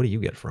 Mark, is what do you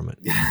get from it?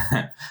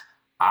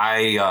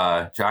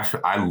 Josh,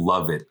 I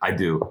love it. I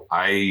do.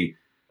 I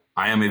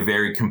am a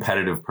very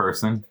competitive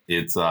person.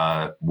 It's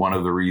one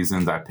of the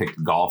reasons I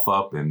picked golf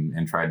up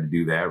and tried to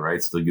do that,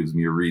 right? Still gives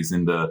me a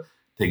reason to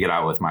get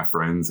out with my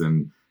friends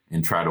and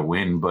try to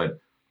win. But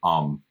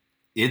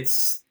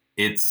it's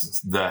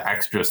the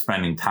extra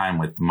spending time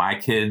with my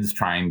kids,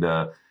 trying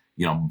to,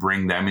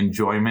 bring them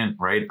enjoyment,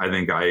 right? I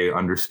think I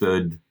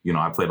understood,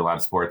 I played a lot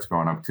of sports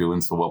growing up too.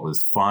 And so what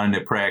was fun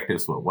at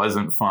practice, what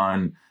wasn't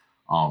fun,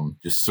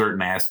 just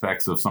certain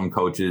aspects of some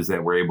coaches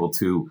that were able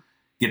to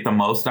get the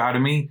most out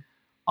of me.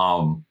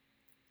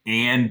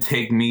 And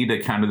take me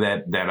to kind of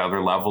that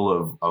other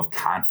level of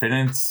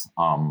confidence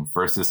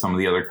versus some of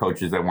the other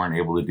coaches that weren't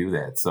able to do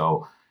that.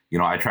 So,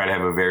 I try to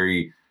have a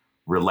very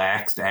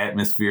relaxed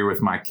atmosphere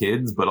with my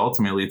kids, but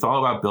ultimately it's all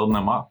about building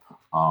them up.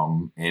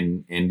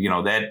 And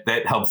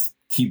that helps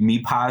keep me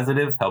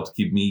positive, helps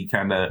keep me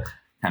kind of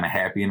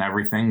happy and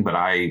everything. But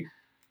I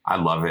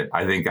love it.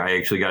 I think I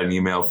actually got an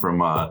email from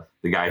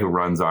the guy who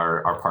runs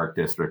our park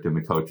district in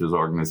the coaches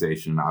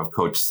organization. I've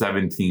coached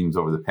 7 teams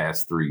over the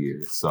past 3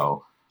 years.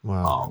 So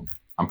wow.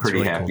 I'm pretty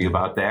really happy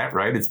about that,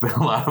 right? It's been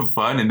a lot of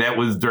fun. And that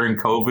was during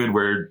COVID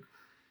where,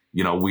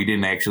 we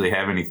didn't actually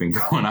have anything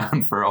going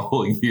on for a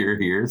whole year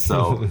here.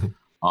 So,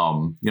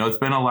 it's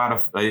been a lot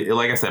of,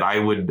 like I said, I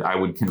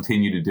would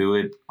continue to do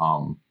it.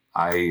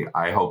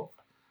 I hope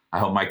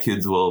my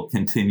kids will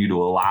continue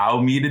to allow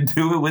me to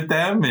do it with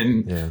them.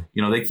 And,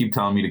 they keep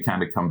telling me to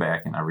kind of come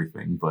back and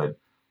everything, but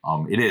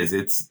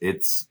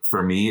it's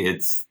for me,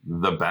 it's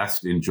the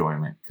best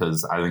enjoyment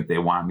because I think they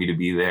want me to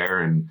be there.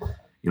 And,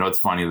 it's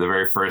funny. The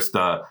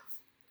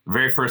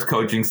very first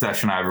coaching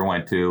session I ever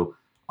went to,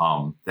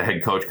 the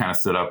head coach kind of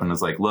stood up and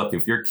was like, look,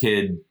 if your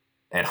kid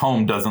at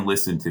home doesn't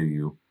listen to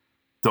you,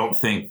 don't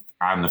think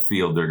on the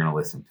field they're going to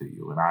listen to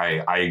you. And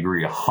I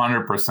agree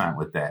 100%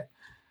 with that.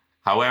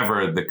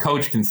 However, the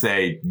coach can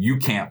say, you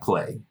can't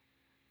play.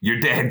 Your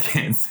dad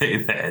can't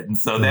say that. And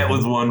so that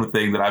was one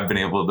thing that I've been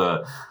able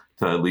to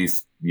at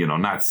least,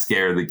 not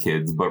scare the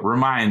kids, but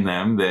remind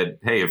them that,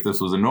 hey, if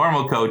this was a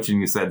normal coach and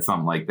you said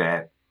something like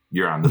that,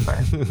 you're on the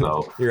fence.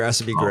 So your ass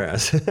to be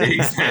grass.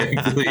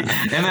 Exactly.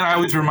 And then I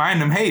always remind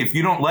them, hey, if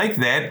you don't like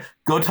that,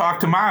 go talk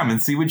to mom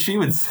and see what she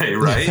would say,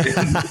 right?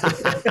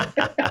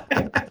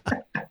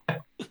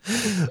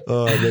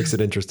 Oh, it makes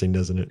it interesting,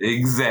 doesn't it?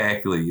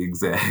 Exactly.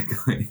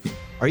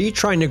 Are you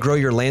trying to grow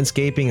your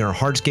landscaping or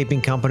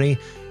hardscaping company,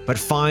 but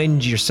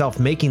find yourself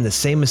making the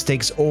same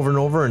mistakes over and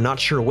over and not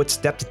sure what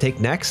step to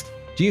take next?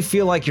 Do you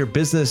feel like your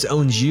business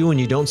owns you and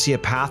you don't see a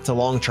path to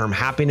long-term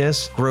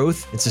happiness,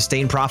 growth, and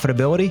sustained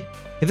profitability?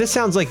 If this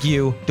sounds like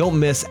you, don't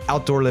miss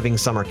Outdoor Living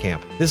Summer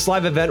Camp. This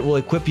live event will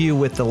equip you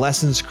with the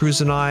lessons Cruz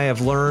and I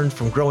have learned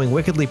from growing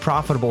wickedly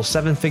profitable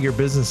 7-figure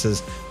businesses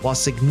while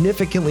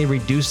significantly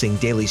reducing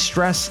daily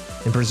stress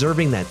and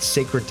preserving that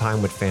sacred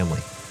time with family.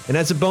 And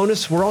as a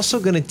bonus, we're also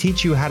going to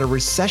teach you how to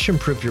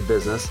recession-proof your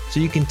business so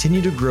you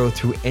continue to grow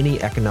through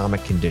any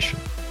economic condition.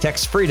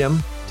 Text FREEDOM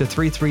to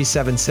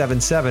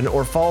 33777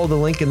 or follow the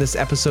link in this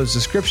episode's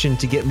description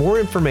to get more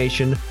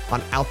information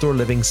on Outdoor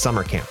Living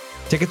Summer Camp.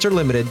 Tickets are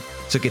limited,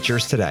 so get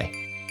yours today.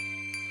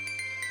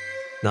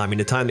 No, I mean,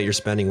 the time that you're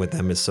spending with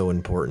them is so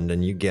important,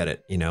 and you get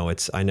it.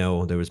 I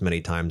know there was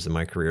many times in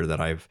my career that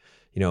I've,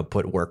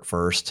 put work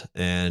first,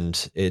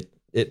 and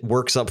it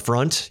works up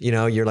front.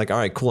 You're like, all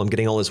right, cool. I'm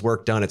getting all this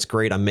work done. It's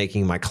great. I'm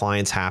making my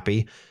clients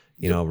happy.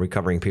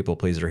 Recovering people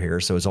pleaser here.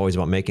 So it's always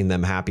about making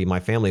them happy. My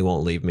family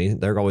won't leave me.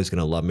 They're always going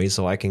to love me.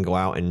 So I can go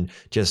out and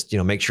just,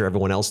 make sure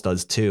everyone else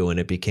does too. And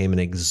it became an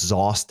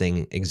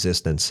exhausting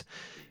existence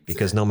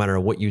because no matter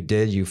what you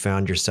did, you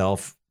found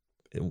yourself,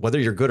 whether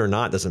you're good or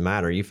not, doesn't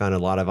matter. You found a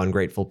lot of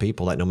ungrateful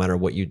people that no matter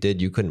what you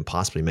did, you couldn't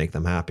possibly make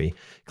them happy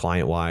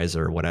client wise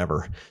or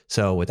whatever.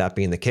 So with that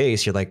being the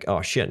case, you're like,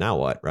 oh shit, now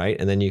what? Right.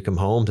 And then you come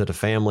home to the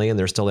family and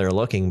they're still there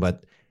looking,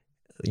 but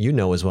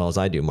as well as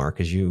I do,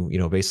 Mark, as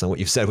based on what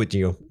you've said with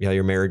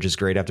your marriage is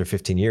great after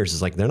 15 years,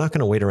 it's like, they're not going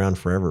to wait around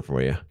forever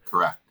for you.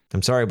 Correct.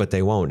 I'm sorry, but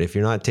they won't. If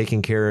you're not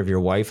taking care of your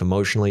wife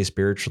emotionally,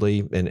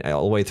 spiritually, and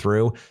all the way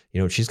through,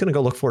 she's going to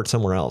go look for it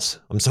somewhere else.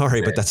 I'm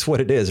sorry, but that's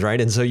what it is, right?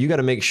 And so you got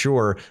to make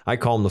sure, I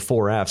call them the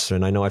 4 F's,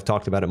 and I know I've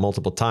talked about it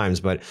multiple times,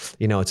 but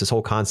it's this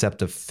whole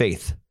concept of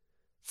faith,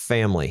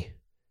 family,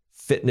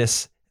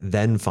 fitness,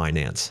 then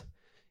finance.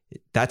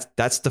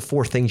 That's the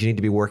 4 things you need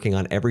to be working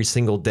on every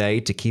single day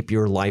to keep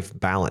your life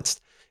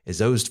balanced, is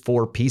those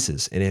 4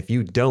 pieces. And if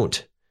you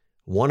don't,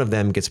 one of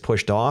them gets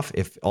pushed off.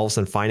 If all of a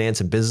sudden finance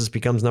and business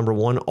becomes number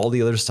 1, all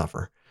the others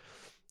suffer.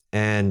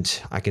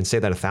 And I can say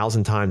that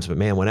 1,000 times, but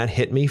man, when that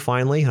hit me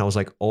finally, and I was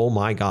like, oh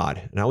my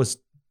God. And I was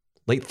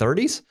late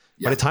 30s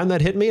by the time that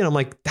hit me. And I'm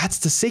like, that's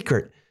the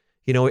secret.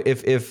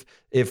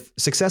 If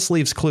success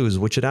leaves clues,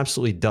 which it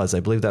absolutely does, I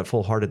believe that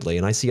full-heartedly.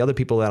 And I see other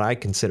people that I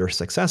consider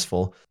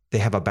successful, they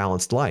have a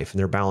balanced life, and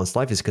their balanced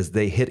life is because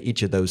they hit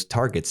each of those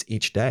targets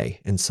each day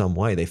in some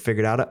way. They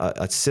figured out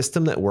a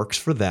system that works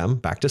for them,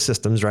 back to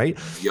systems, right?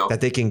 Yep.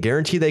 That they can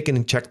guarantee they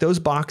can check those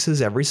boxes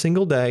every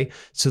single day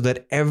so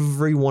that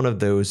every one of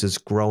those is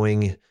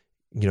growing,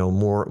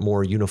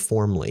 more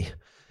uniformly.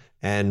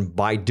 And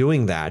by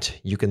doing that,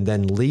 you can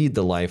then lead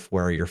the life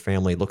where your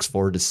family looks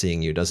forward to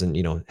seeing you. Doesn't,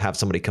 have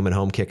somebody coming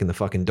home kicking the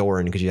fucking door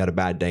in because you had a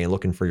bad day and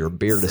looking for your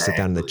beer to sit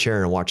down in the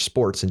chair and watch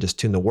sports and just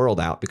tune the world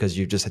out because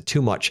you just had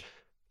too much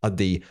of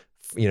the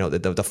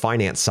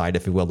finance side,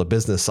 if you will, the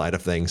business side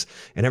of things,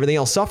 and everything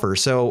else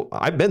suffers. So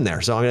I've been there.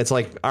 So I mean, it's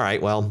like, all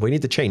right, well, we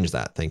need to change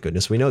that. Thank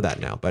goodness we know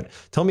that now. But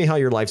tell me how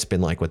your life's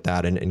been like with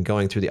that and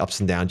going through the ups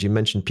and downs. You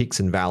mentioned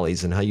peaks and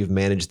valleys and how you've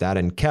managed that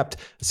and kept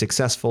a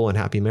successful and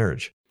happy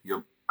marriage.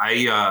 Yep.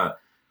 I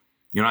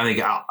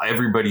think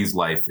everybody's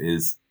life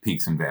is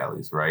peaks and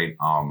valleys, right?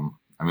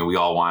 We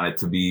all want it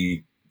to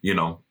be,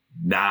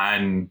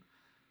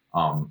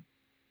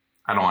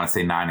 I don't want to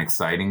say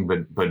non-exciting,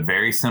 but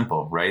very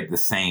simple, right? The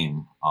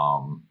same.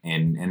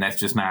 And that's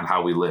just not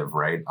how we live,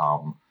 right?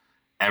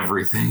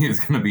 Everything is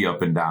going to be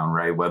up and down,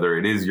 right? Whether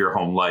it is your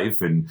home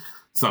life and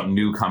something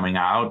new coming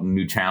out and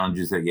new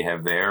challenges that you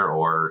have there,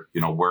 or,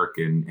 work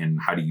and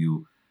how do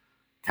you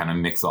kind of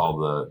mix all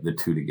the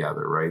two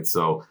together, right?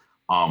 So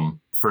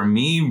for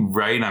me,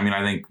 right,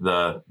 I think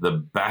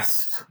the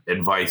best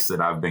advice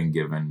that I've been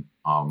given,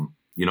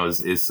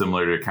 is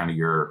similar to kind of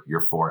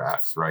your 4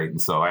 F's, right?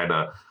 And so I had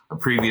a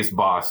previous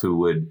boss who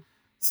would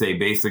say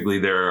basically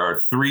there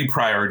are 3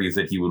 priorities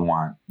that he would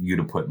want you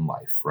to put in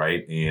life,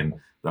 right? And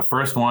the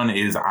first one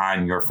is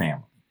on your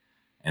family.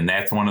 And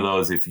that's one of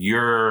those, if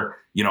you're,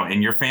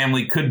 and your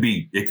family it could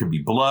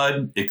be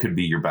blood, it could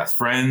be your best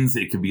friends,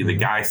 it could be the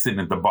guy sitting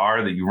at the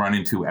bar that you run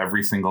into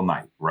every single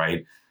night,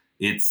 right?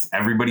 It's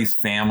everybody's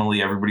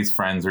family, everybody's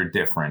friends are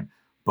different.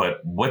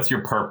 But what's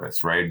your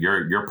purpose, right?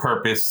 Your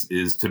purpose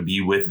is to be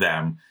with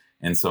them.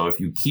 And so if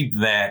you keep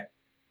that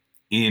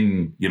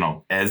in,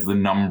 as the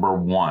number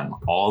 1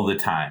 all the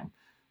time,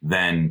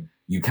 then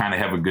you kind of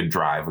have a good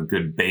drive, a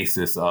good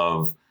basis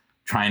of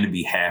trying to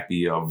be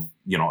happy, of,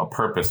 you know, a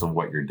purpose of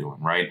what you're doing,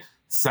 right?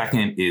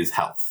 Second is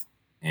health,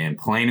 and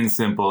plain and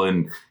simple.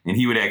 And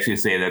he would actually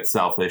say that's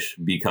selfish,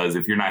 because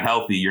if you're not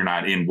healthy, you're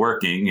not in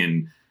working,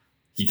 and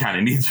he kind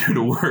of needs you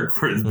to work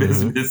for his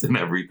business and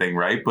everything,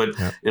 right? But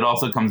it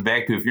also comes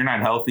back to, if you're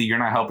not healthy, you're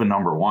not helping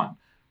number one,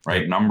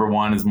 right? Number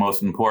one is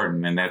most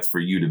important, and that's for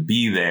you to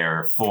be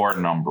there for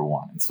number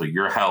one. And so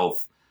your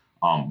health,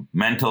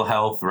 mental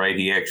health, right?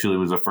 He actually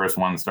was the first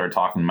one to start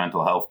talking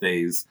mental health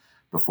days.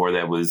 Before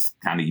that was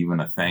kind of even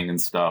a thing and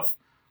stuff,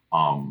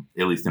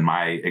 at least in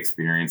my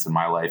experience in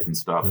my life and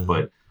stuff.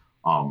 But,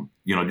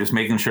 you know, just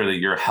making sure that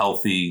you're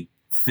healthy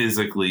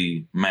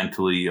physically,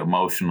 mentally,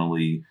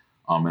 emotionally,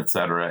 et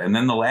cetera. And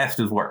then the last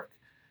is work.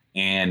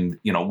 And,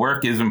 you know,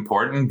 work is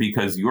important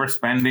because you're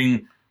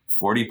spending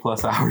 40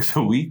 plus hours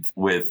a week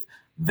with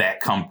that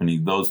company,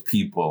 those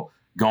people,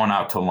 going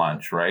out to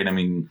lunch, right? I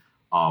mean,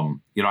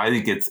 you know, I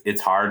think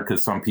it's hard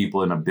because some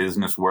people in a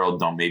business world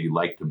don't maybe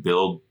like to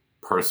build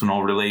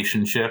personal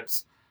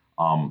relationships.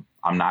 I'm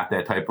not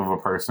that type of a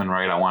person,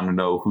 right? I want to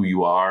know who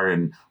you are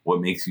and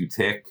what makes you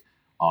tick,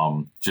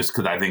 just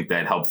because I think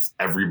that helps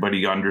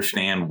everybody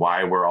understand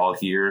why we're all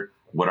here,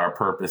 what our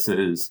purpose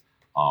is,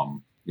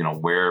 you know,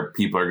 where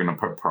people are going to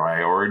put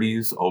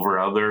priorities over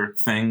other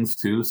things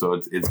too. So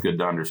it's good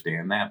to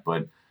understand that.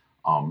 But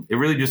it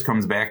really just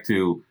comes back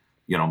to,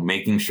 you know,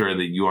 making sure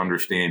that you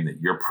understand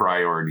that your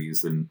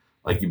priorities, and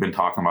like you've been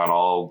talking about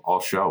all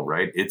show,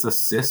 right? It's a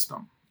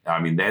system. I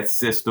mean, that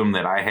system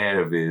that I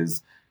have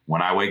is,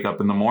 when I wake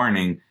up in the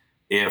morning,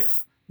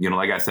 if, you know,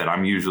 like I said,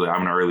 I'm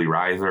an early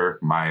riser.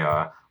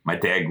 My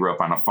dad grew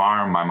up on a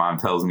farm. My mom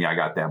tells me I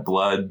got that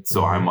blood.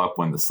 So I'm up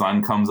when the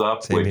sun comes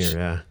up, Same which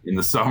here, in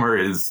the summer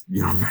is,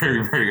 you know,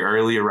 very, very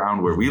early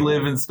around where we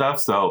live and stuff.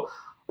 So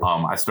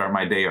I start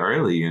my day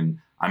early, and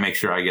I make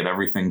sure I get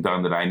everything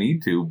done that I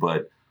need to.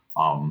 But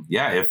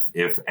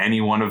if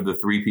any one of the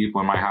three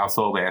people in my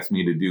household asked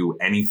me to do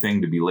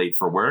anything to be late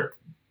for work,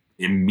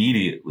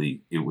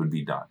 immediately it would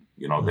be done.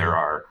 You know, there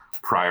are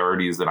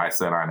priorities that I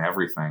set on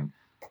everything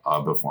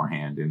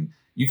beforehand. And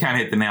you kind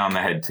of hit the nail on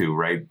the head too,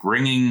 right?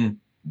 Bringing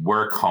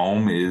work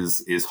home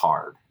is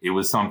hard. It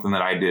was something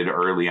that I did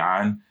early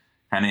on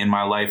kind of in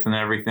my life and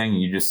everything.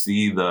 You just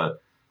see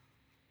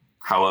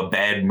how a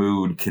bad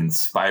mood can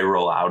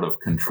spiral out of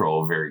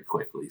control very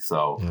quickly.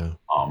 So,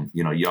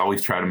 you know, you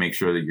always try to make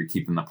sure that you're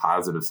keeping the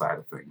positive side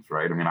of things,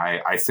 right? I mean,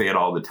 I say it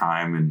all the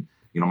time, and,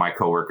 you know, my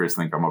coworkers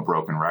think I'm a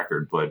broken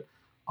record, but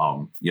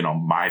you know,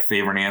 my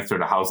favorite answer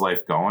to how's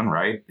life going,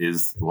 right,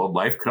 is, well,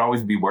 life could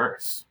always be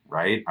worse,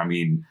 right? I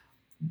mean,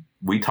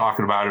 we talked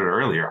about it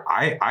earlier.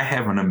 I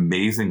have an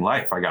amazing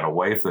life. I got a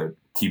wife that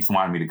keeps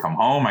wanting me to come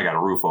home. I got a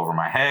roof over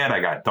my head. I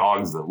got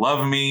dogs that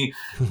love me.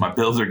 My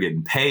bills are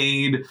getting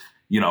paid.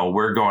 You know,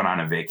 we're going on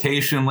a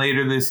vacation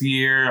later this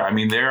year. I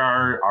mean, there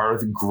are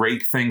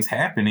great things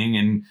happening.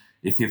 And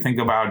if you think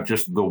about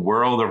just the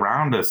world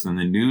around us and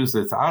the news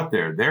that's out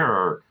there, there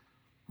are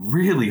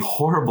really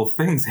horrible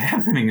things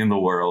happening in the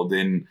world.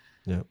 And,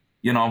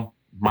 you know,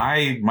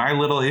 my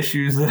little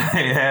issues that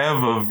I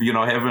have of, you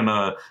know, having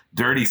a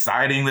dirty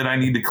siding that I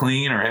need to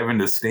clean, or having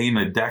to stain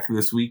a deck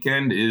this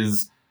weekend,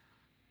 is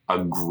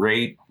a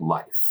great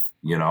life,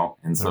 you know?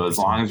 And so 100%. As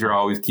long as you're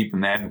always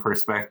keeping that in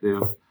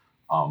perspective,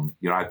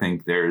 you know, I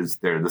think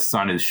the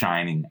sun is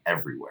shining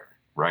everywhere,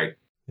 right?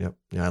 Yep.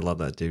 Yeah, I love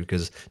that, dude.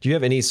 Because do you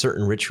have any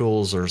certain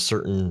rituals or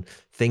certain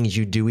things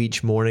you do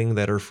each morning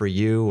that are for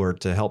you, or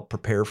to help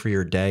prepare for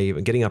your day?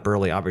 Getting up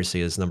early,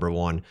 obviously, is number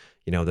one.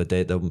 You know,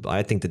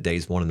 I think the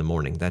day's 1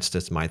 a.m. That's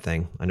just my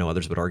thing. I know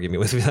others would argue me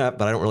with that,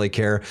 but I don't really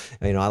care.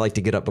 You know, I like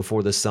to get up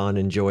before the sun,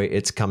 enjoy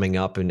it's coming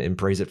up, and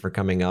praise it for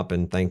coming up,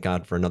 and thank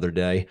God for another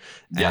day.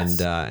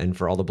 Yes. And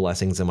for all the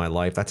blessings in my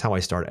life. That's how I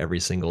start every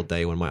single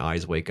day when my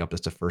eyes wake up.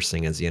 That's the first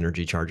thing as the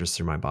energy charges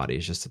through my body,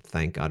 is just to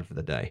thank God for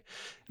the day.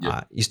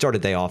 Yep. You start a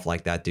day off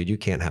like that, dude. You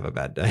can't have a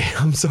bad day.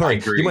 I'm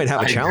sorry. You might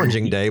have a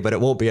challenging day, but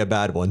it won't be a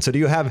bad one. So do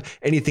you have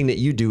anything that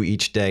you do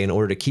each day in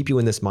order to keep you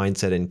in this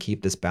mindset and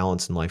keep this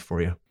balance in life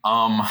for you?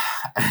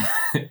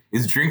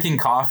 Is drinking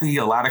coffee,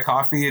 a lot of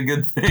coffee, a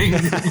good thing?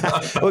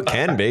 Well, it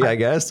can be, I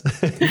guess.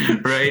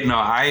 Right. No,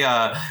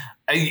 I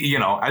you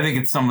know, I think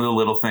it's some of the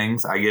little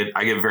things. I get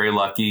very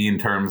lucky in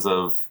terms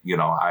of, you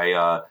know,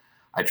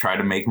 I try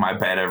to make my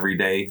bed every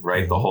day,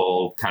 right? The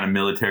whole kind of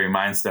military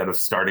mindset of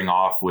starting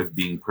off with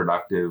being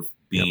productive,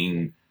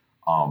 being,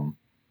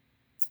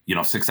 you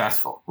know,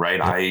 successful,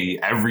 right?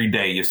 Every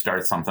day you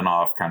start something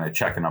off kind of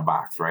checking a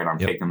box, right? I'm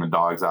taking the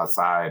dogs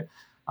outside,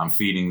 I'm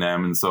feeding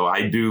them. And so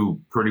I do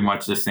pretty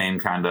much the same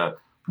kind of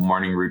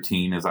morning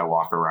routine as I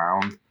walk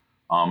around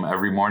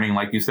every morning.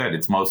 Like you said,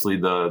 it's mostly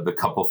the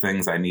couple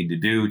things I need to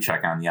do,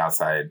 check on the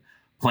outside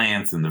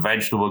plants in the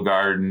vegetable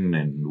garden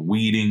and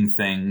weeding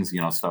things, you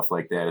know, stuff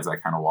like that as I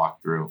kind of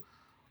walk through,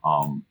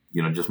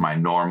 you know, just my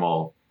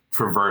normal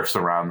traverse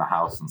around the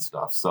house and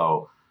stuff.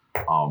 So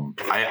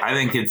I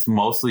think it's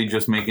mostly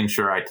just making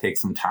sure I take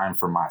some time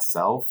for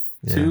myself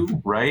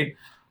too, right?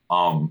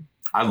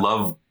 I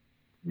love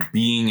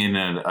being in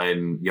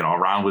you know,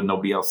 around with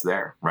nobody else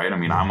there, right? I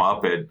mean, I'm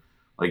up at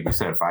like you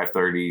said,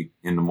 5:30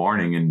 in the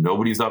morning, and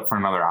nobody's up for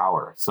another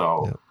hour.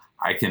 So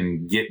I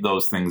can get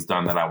those things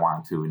done that I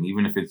want to. And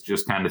even if it's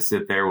just kind of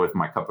sit there with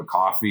my cup of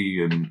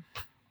coffee and,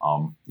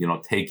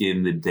 take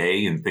in the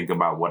day and think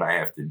about what I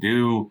have to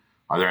do.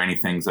 Are there any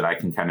things that I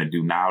can kind of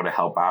do now to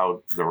help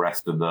out the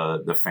rest of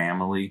the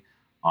family?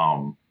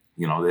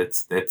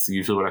 That's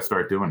usually what I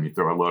start doing. You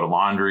throw a load of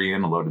laundry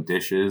in, a load of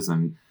dishes,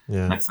 and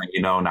next thing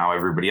you know, now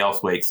everybody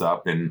else wakes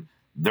up and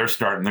they're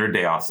starting their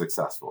day off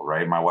successful,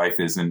 right? My wife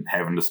isn't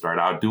having to start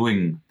out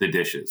doing the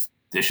dishes.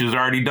 Dishes are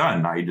already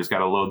done. Now you just got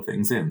to load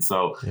things in.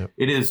 So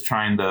it is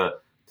trying to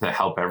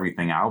help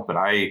everything out. But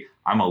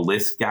I'm a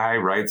list guy,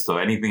 right? So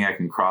anything I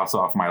can cross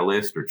off my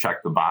list or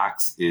check the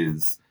box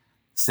is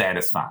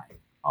satisfying.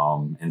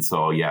 And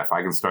so, if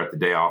I can start the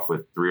day off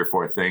with 3 or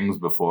 4 things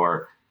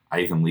before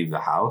I even leave the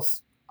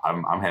house,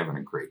 I'm having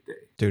a great day.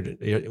 Dude,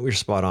 you're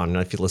spot on. And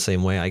I feel the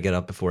same way. I get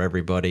up before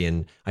everybody,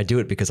 and I do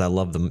it because I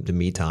love the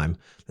me time,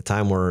 the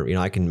time where,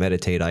 I can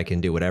meditate, I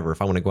can do whatever.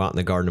 If I want to go out in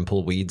the garden and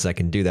pull weeds, I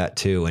can do that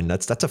too. And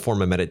that's a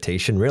form of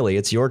meditation. Really,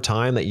 it's your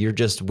time that you're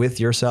just with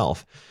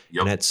yourself.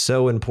 And it's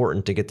so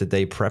important to get the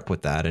day prep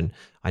with that. And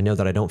I know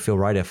that I don't feel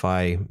right if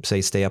I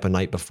say stay up a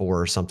night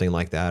before or something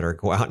like that, or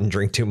go out and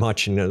drink too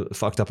much and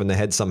fucked up in the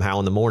head somehow.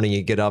 In the morning,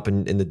 you get up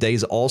and the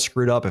day's all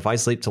screwed up. If I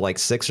sleep till like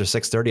 6 or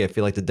 6:30, I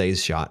feel like the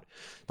day's shot.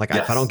 Like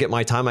if I don't get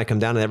my time, I come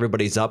down and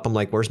everybody's up. I'm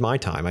like, where's my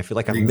time? I feel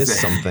like I've missed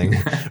something,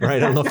 right? I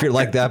don't know if you're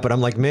like that, but I'm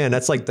like, man,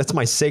 that's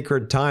my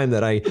sacred time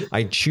that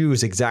I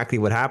choose exactly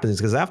what happens.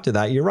 Because after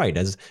that, you're right.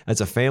 As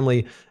a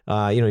family,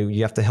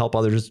 you have to help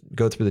others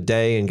go through the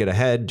day and get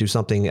ahead, do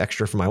something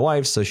extra for my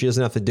wife so she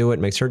doesn't have to do it.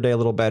 Makes her day a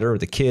little better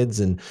with the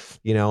kids, and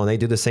they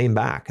do the same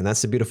back. And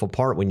that's the beautiful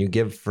part. When you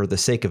give for the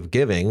sake of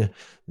giving,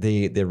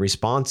 the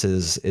response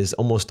is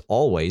almost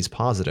always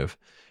positive.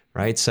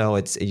 Right. So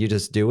you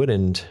just do it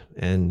and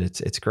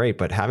it's great.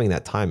 But having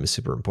that time is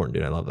super important,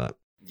 dude. I love that.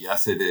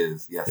 Yes, it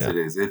is. Yes, it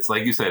is. It's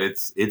like you said,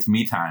 it's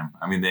me time.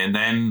 I mean,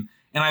 and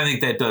I think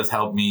that does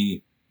help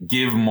me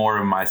give more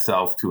of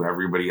myself to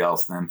everybody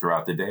else then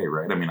throughout the day.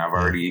 Right. I mean, I've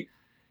already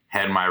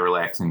had my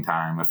relaxing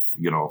time,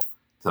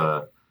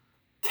 to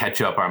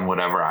catch up on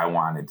whatever I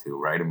wanted to.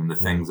 Right. I mean, the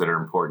things that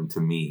are important to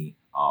me,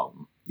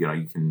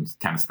 you can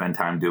kind of spend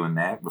time doing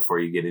that before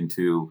you get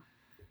into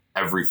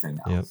everything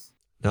else. Yep.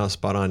 No,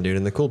 spot on, dude.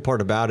 And the cool part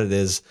about it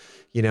is,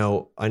 I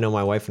know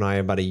my wife and I,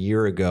 about a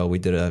year ago, we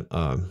did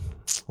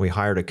we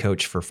hired a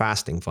coach for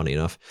fasting. Funny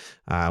enough,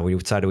 we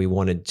decided we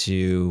wanted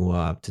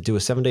to do a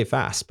 7-day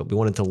fast, but we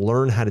wanted to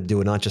learn how to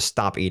do it, not just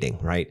stop eating,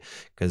 right?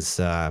 Because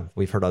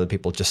we've heard other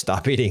people just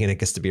stop eating and it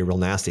gets to be a real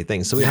nasty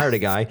thing. So we hired a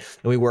guy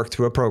and we worked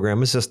through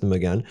a system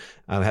again.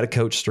 Had a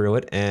coach through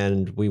it,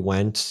 and we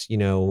went,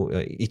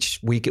 each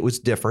week it was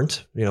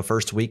different.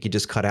 First week you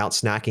just cut out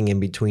snacking in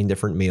between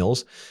different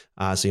meals.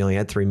 So you only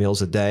had 3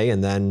 meals a day,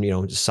 and then,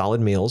 just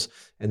solid meals.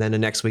 And then the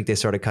next week they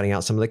started cutting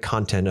out some of the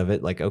content of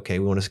it. Like, okay,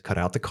 we want to cut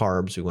out the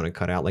carbs. We want to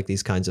cut out like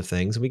these kinds of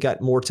things. We got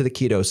more to the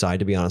keto side,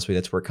 to be honest with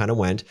you. That's where it kind of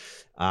went.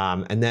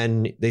 And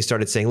then they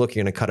started saying, look,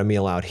 you're going to cut a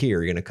meal out here.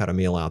 You're going to cut a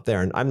meal out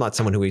there. And I'm not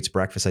someone who eats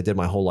breakfast. I did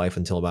my whole life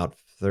until about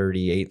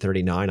 38,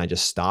 39. I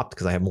just stopped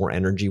because I have more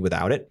energy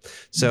without it.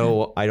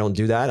 So I don't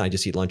do that. I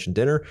just eat lunch and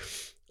dinner.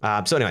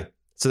 So anyway,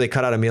 so they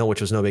cut out a meal,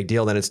 which was no big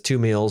deal. Then it's 2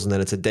 meals, and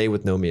then it's a day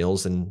with no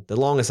meals. And the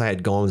longest I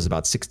had gone was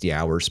about 60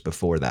 hours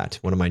before that.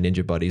 One of my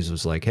ninja buddies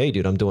was like, hey,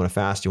 dude, I'm doing a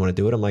fast. You want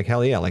to do it? I'm like,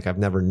 hell yeah. Like I've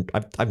never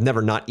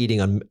not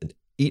eaten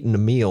a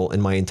meal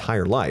in my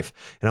entire life.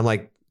 And I'm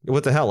like,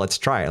 what the hell? Let's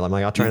try it. I'm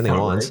like, I'll try anything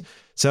once. Right.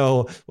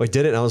 So I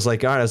did it, and I was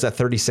like, all right, I was at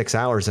 36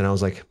 hours, and I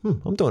was like,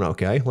 I'm doing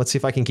okay. Let's see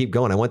if I can keep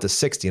going. I went to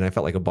 60, and I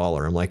felt like a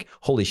baller. I'm like,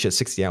 holy shit,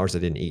 60 hours I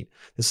didn't eat.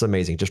 This is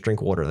amazing. Just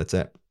drink water. That's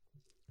it.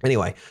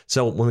 Anyway,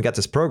 so when we got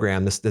this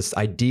program, this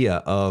idea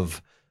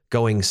of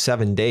going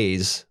 7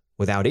 days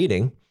without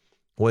eating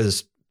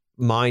was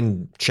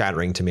mind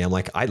shattering to me. I'm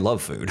like, I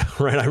love food,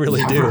 right? I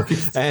really do.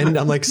 Right. And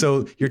I'm like,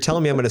 so you're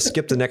telling me I'm going to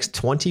skip the next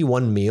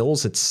 21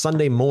 meals? It's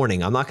Sunday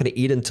morning. I'm not going to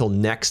eat until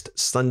next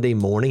Sunday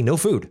morning. No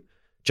food,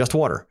 just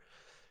water.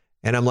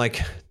 And I'm like,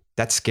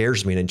 that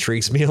scares me and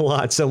intrigues me a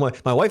lot. So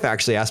my wife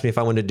actually asked me if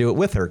I wanted to do it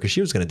with her because she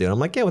was going to do it. I'm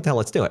like, yeah, what the hell,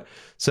 let's do it.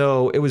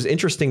 So it was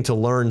interesting to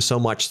learn so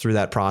much through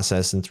that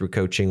process and through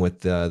coaching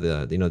with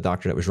the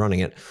doctor that was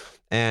running it,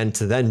 and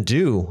to then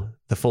do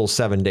the full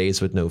 7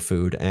 days with no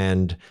food.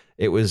 And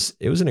it was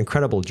an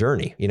incredible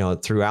journey,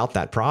 throughout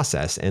that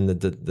process, and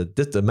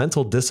the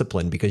mental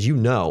discipline, because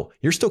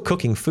you're still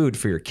cooking food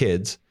for your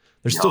kids.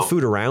 There's still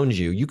food around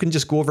you. You can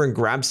just go over and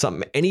grab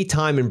something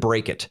anytime and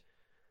break it.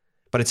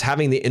 But it's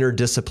having the inner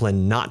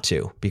discipline not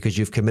to, because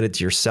you've committed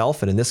to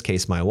yourself, and in this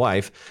case, my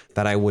wife,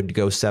 that I would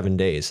go 7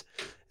 days.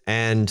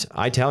 And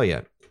I tell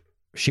you,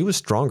 she was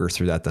stronger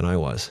through that than I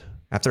was.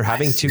 After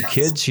having 2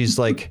 kids, she's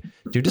like,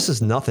 dude, this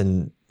is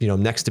nothing,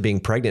 next to being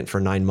pregnant for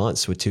 9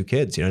 months with 2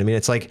 kids. You know what I mean?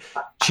 It's like,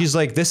 she's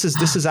like, this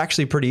is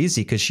actually pretty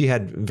easy, because she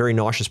had very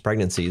nauseous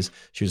pregnancies.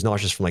 She was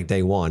nauseous from like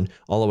day one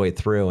all the way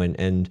through.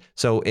 And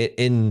so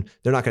they're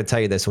not going to tell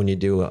you this when you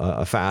do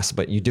a fast,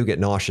 but you do get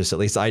nauseous. At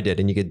least I did.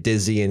 And you get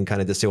dizzy and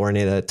kind of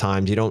disoriented at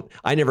times.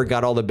 I never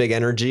got all the big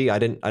energy. I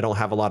don't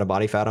have a lot of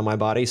body fat on my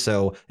body.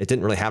 So it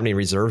didn't really have any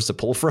reserves to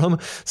pull from.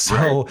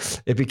 So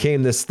it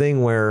became this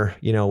thing where,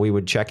 we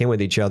would check in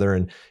with each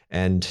other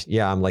and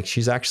yeah, I'm like,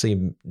 she's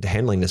actually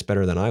handling this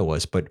better than I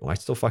was, but I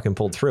still fucking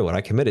pulled through it.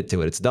 I committed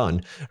to it. It's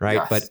done. Right.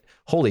 Yes. But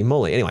holy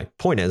moly. Anyway,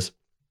 point is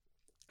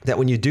that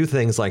when you do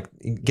things like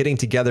getting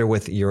together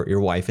with your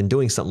wife and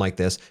doing something like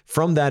this,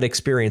 from that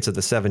experience of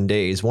the 7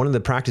 days, one of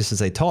the practices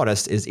they taught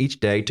us is each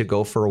day to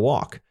go for a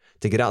walk,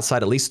 to get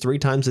outside at least 3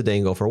 times a day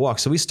and go for a walk.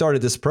 So we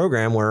started this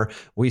program where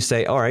we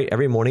say, all right,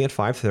 every morning at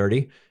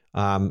 5:30,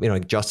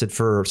 adjusted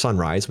for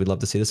sunrise. We'd love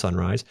to see the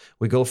sunrise.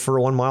 We go for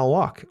a 1 mile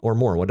walk or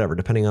more, whatever,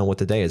 depending on what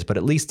the day is, but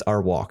at least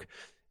our walk.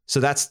 So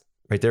that's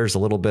right. There's a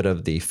little bit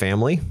of the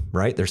family,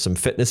 right? There's some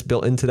fitness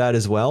built into that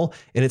as well.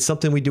 And it's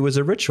something we do as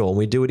a ritual, and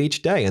we do it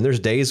each day. And there's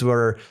days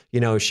where,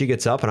 she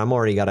gets up and I'm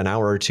already got an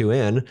hour or two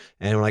in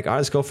and we're like, all right,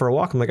 let's go for a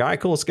walk. I'm like, all right,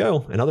 cool, let's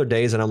go. And other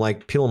days, and I'm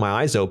like peeling my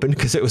eyes open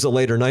because it was a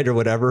later night or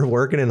whatever,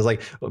 working. And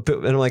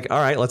I'm like, all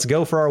right, let's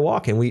go for our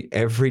walk. And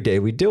every day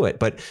we do it,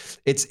 but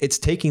it's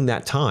taking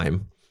that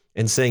time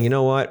and saying, you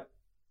know what?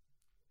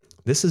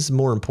 This is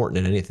more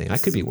important than anything. I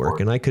could be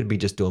working. I could be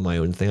just doing my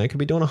own thing. I could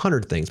be doing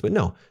 100 things, but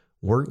no.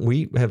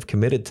 We have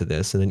committed to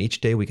this, and then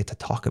each day we get to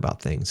talk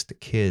about things, the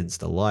kids,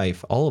 the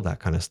life, all of that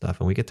kind of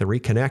stuff, and we get to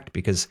reconnect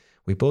because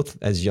we both,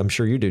 as I'm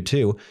sure you do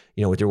too,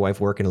 with your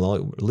wife working,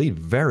 lead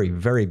very,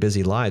 very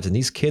busy lives, and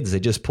these kids, they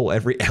just pull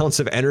every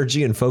ounce of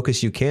energy and focus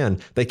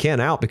they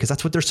can out because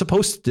that's what they're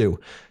supposed to do.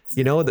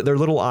 That their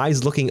little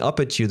eyes looking up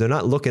at you, they're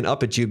not looking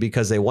up at you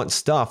because they want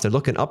stuff, they're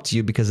looking up to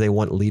you because they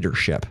want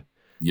leadership.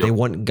 Yep. They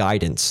want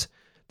guidance.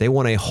 They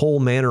want a whole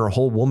man or a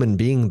whole woman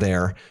being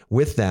there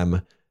with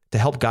them to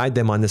help guide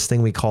them on this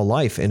thing we call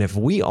life. And if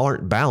we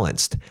aren't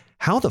balanced,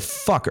 how the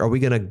fuck are we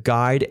going to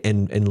guide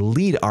and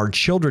lead our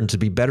children to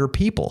be better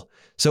people?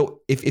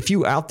 So if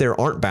you out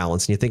there aren't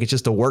balanced and you think it's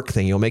just a work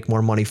thing, you'll make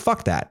more money,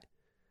 fuck that.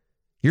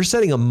 You're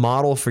setting a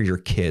model for your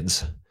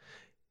kids.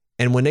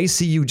 And when they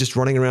see you just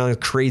running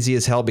around crazy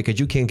as hell because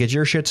you can't get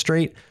your shit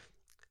straight,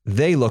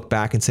 they look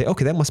back and say,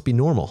 okay, that must be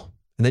normal.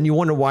 And then you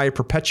wonder why it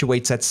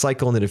perpetuates that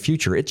cycle into the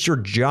future. It's your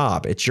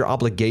job. It's your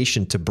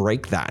obligation to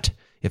break that.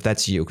 If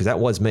that's you, because that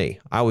was me.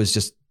 I was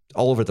just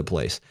all over the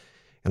place.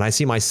 And I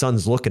see my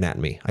sons looking at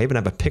me. I even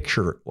have a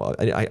picture. Well,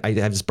 I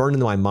have this burned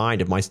into my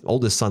mind of my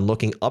oldest son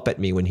looking up at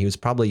me when he was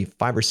probably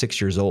 5 or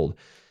 6 years old.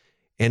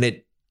 And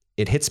it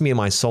hits me in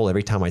my soul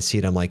every time I see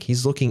it. I'm like,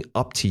 he's looking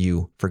up to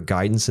you for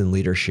guidance and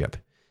leadership.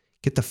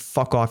 Get the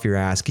fuck off your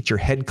ass. Get your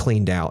head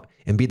cleaned out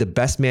and be the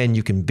best man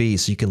you can be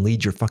so you can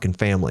lead your fucking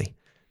family.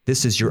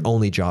 This is your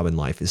only job in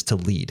life, is to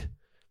lead.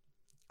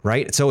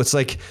 Right? So it's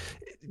like,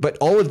 but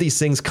all of these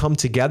things come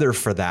together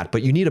for that.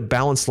 But you need a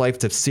balanced life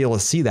to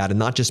see that and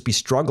not just be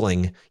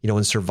struggling,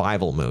 in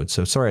survival mode.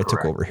 So sorry I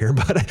took over here,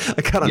 but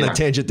I got on a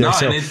tangent there.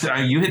 No,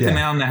 and you hit the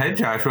nail on the head,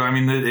 Joshua. I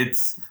mean,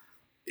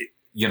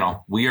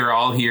 we are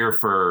all here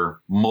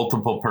for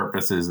multiple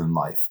purposes in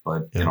life.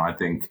 But, I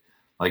think,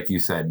 like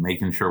you said,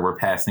 making sure we're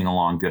passing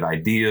along good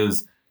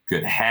ideas,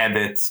 good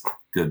habits,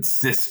 good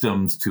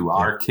systems to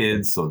our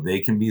kids so they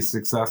can be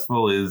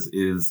successful is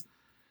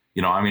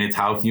it's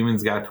how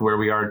humans got to where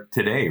we are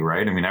today,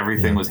 right? I mean,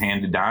 everything was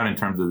handed down in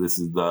terms of this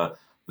is the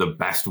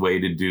best way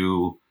to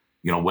do,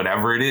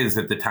 whatever it is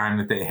at the time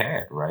that they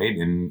had, right?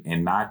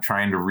 And not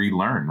trying to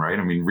relearn, right?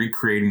 I mean,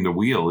 recreating the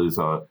wheel is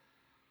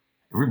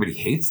everybody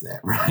hates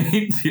that,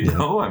 right?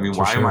 I mean,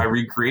 why am I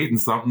recreating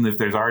something if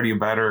there's already a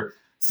better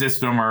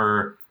system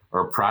or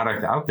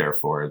product out there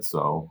for it?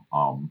 So,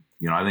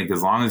 I think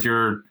as long as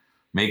you're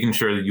making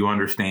sure that you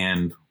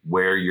understand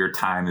where your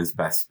time is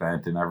best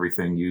spent and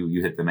everything,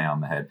 you hit the nail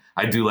on the head.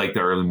 I do like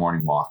the early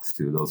morning walks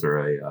too. Those are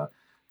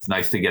it's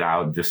nice to get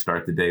out and just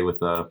start the day with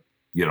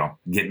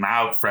getting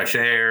out, fresh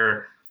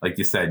air. Like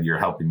you said, you're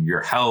helping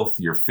your health,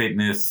 your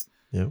fitness,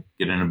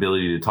 get an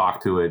ability to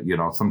talk to it.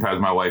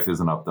 Sometimes my wife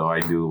isn't up though. I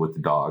do it with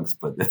the dogs,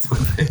 but that's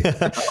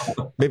okay.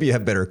 Maybe you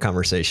have better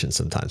conversations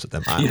sometimes with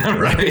them.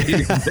 Right.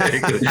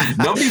 Exactly.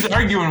 Nobody's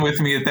arguing with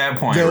me at that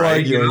point, They're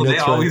right? Arguing, they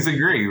always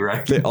agree,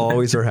 right? They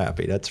always are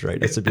happy. That's right.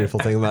 That's the beautiful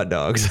thing about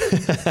dogs.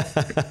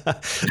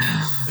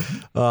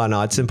 Oh,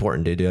 no, it's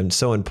important, dude. It's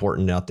so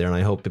important out there. And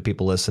I hope that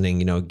people listening,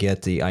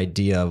 get the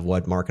idea of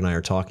what Mark and I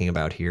are talking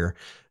about here.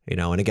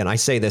 And again, I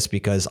say this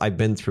because I've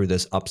been through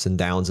this ups and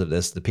downs of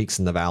this, the peaks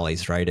and the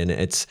valleys, right? And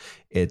it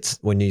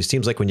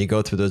seems like when you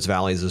go through those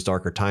valleys, those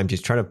darker times, you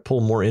try to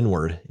pull more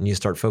inward and you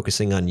start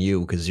focusing on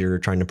you because you're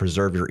trying to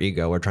preserve your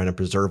ego or trying to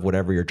preserve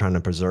whatever you're trying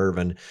to preserve.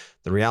 And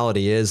the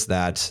reality is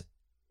that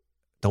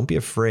don't be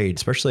afraid,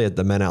 especially at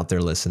the men out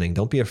there listening,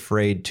 don't be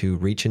afraid to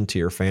reach into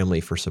your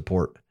family for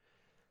support.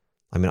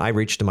 I mean, I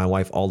reach to my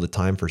wife all the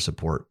time for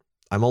support.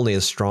 I'm only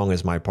as strong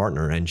as my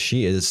partner, and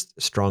she is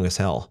strong as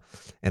hell.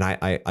 And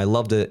I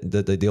love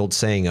the old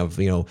saying of,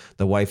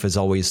 the wife is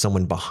always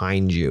someone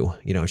behind you.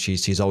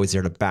 She's always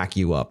there to back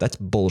you up. That's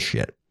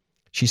bullshit.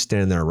 She's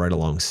standing there right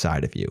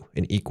alongside of you,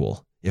 an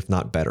equal, if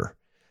not better.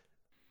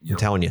 Yep. I'm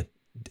telling you.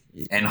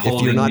 And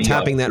if you're not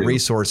tapping that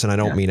resource, and I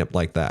don't mean it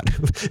like that,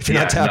 if you're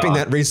not tapping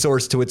that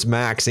resource to its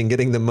max and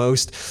getting the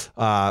most,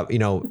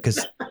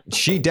 because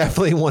she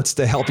definitely wants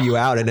to help you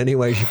out in any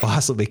way she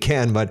possibly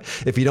can. But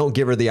if you don't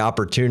give her the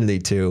opportunity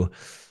to,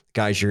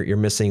 guys, you're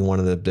missing one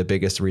of the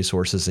biggest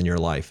resources in your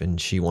life, and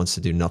she wants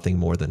to do nothing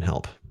more than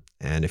help.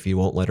 And if you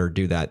won't let her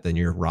do that, then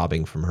you're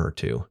robbing from her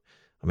too.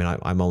 I mean,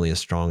 I'm only as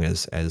strong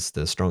as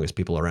the strongest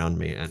people around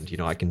me. And,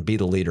 I can be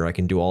the leader. I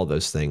can do all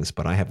those things,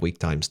 but I have weak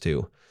times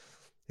too.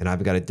 And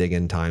I've got to dig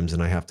in times,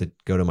 and I have to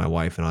go to my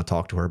wife and I'll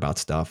talk to her about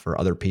stuff, or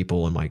other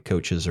people and my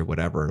coaches or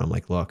whatever. And I'm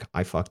like, look,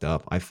 I fucked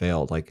up. I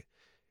failed.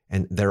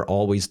 And they're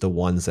always the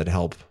ones that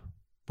help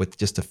with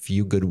just a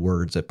few good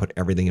words that put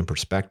everything in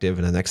perspective.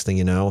 And the next thing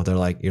you know,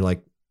 you're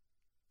like,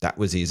 that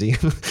was easy.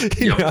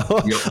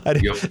 I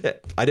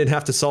didn't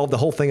have to solve the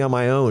whole thing on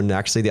my own.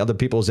 Actually, the other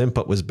people's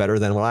input was better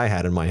than what I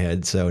had in my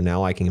head. So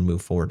now I can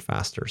move forward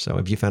faster. So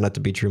have you found that to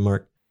be true,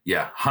 Mark?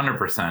 Yeah,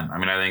 100%. I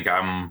mean, I think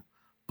I'm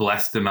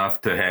blessed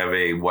enough to have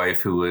a wife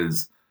who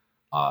is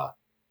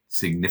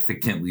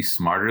significantly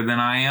smarter than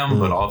I am,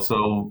 but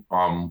also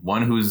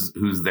one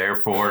who's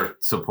there for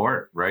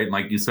support, right? And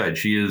like you said,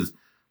 she is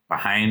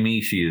behind me,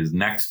 she is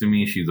next to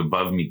me, she's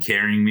above me,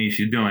 carrying me,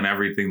 she's doing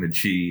everything that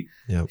she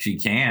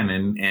can.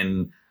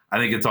 And I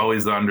think it's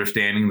always the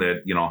understanding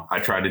that, I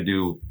try to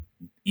do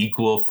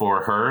equal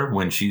for her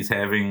when she's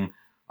having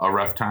a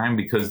rough time,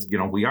 because,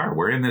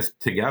 we're in this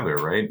together,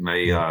 right? And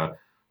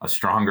a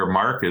stronger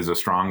Mark is a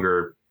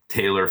stronger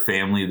Taylor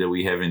family that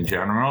we have in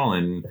general,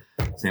 and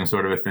same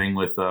sort of a thing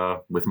with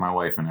my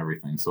wife and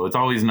everything. So it's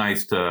always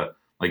nice to,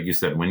 like you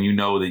said, when you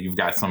know that you've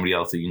got somebody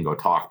else that you can go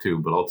talk to,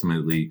 but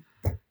ultimately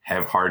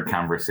have hard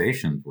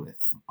conversations with,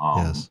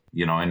 and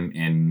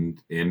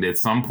at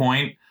some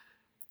point,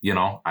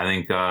 I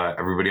think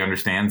everybody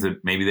understands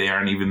that maybe they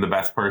aren't even the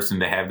best person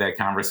to have that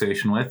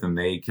conversation with, and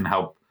they can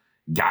help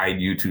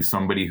guide you to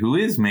somebody who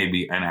is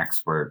maybe an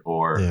expert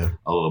or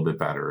a little bit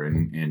better.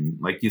 And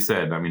like you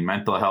said, I mean,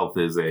 mental health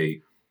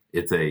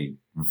it's a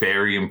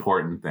very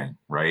important thing,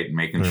 right?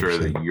 Making sure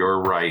that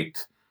you're right,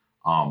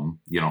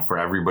 for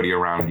everybody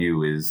around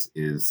you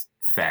is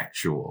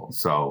factual.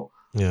 So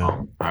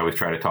I always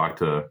try to talk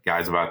to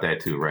guys about that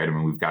too, right? I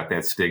mean, we've got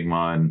that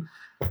stigma and,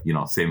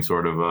 same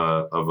sort of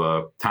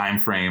a time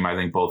frame. I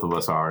think both of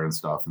us are and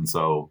stuff. And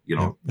so,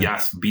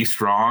 yes, be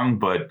strong,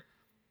 but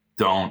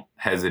don't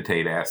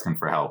hesitate asking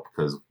for help,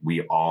 because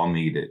we all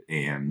need it.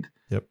 And,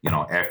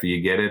 after you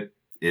get it,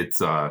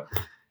 it's a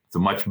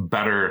much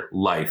better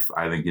life,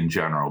 I think, in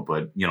general.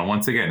 But,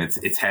 once again,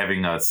 it's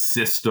having a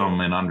system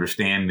and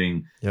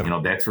understanding,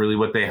 that's really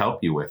what they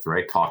help you with,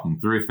 right? Talking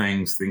through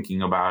things,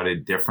 thinking about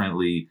it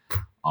differently.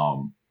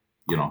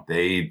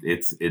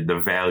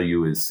 The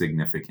value is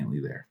significantly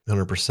there.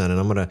 100%. And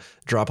I'm going to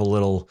drop a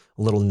little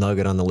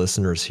nugget on the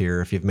listeners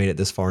here. If you've made it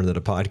this far into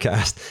the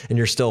podcast and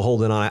you're still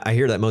holding on, I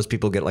hear that most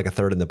people get like a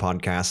third in the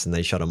podcast and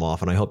they shut them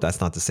off. And I hope that's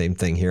not the same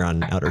thing here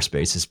on Outer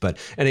Spaces. But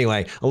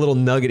anyway, a little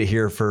nugget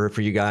here for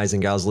you guys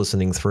and gals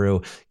listening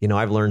through.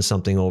 I've learned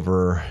something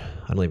over,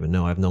 I don't even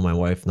know. I've known my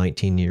wife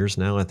 19 years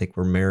now. I think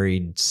we're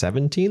married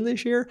 17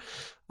 this year.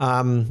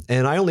 And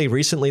I only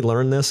recently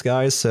learned this,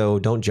 guys, so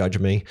don't judge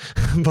me.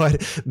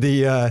 But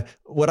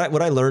what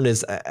I learned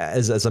is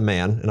as a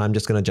man, and I'm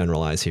just going to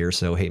generalize here,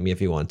 so hate me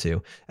if you want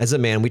to. As a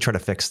man, we try to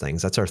fix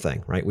things. That's our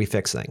thing, right? We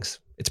fix things.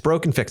 It's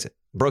broken, fix it.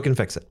 Broken,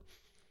 fix it.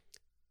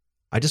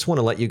 I just want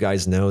to let you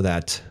guys know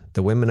that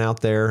the women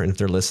out there, and if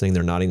they're listening,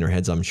 they're nodding their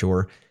heads, I'm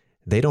sure,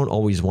 they don't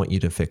always want you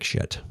to fix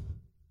shit.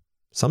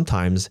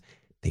 Sometimes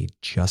they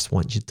just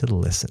want you to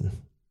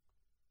listen.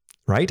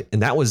 Right.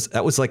 And that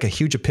was like a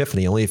huge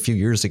epiphany only a few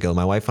years ago.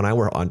 My wife and I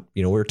were on,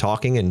 we were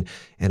talking and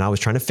I was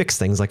trying to fix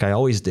things like I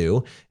always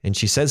do. And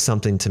she says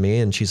something to me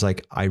and she's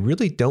like, I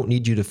really don't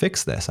need you to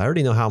fix this. I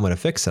already know how I'm going to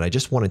fix it. I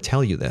just want to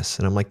tell you this.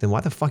 And I'm like, then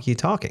why the fuck are you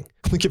talking?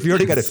 Like, if you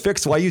already got it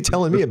fixed, why are you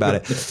telling me about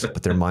it?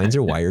 But their minds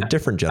are wired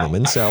different,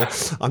 gentlemen. So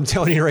I'm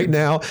telling you right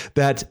now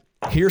that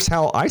here's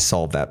how I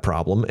solve that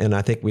problem. And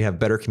I think we have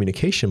better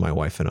communication, my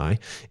wife and I,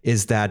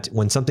 is that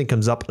when something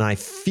comes up and I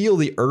feel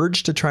the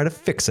urge to try to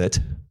fix it,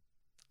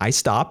 I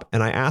stop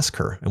and I ask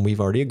her, and we've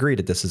already agreed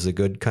that this is a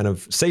good kind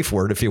of safe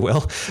word, if you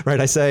will,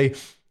 right? I say,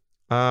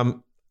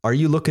 are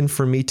you looking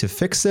for me to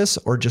fix this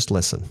or just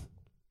listen?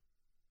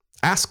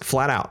 Ask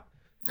flat out.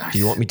 Nice. Do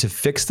you want me to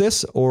fix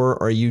this,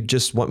 or you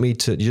just want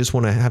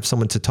to have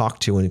someone to talk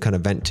to and kind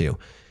of vent to?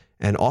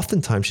 And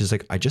oftentimes she's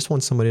like, I just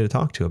want somebody to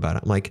talk to about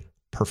it. I'm like,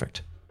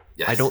 perfect.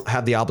 Yes. I don't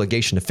have the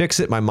obligation to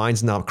fix it. My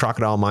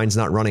crocodile mind's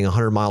not running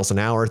 100 miles an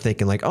hour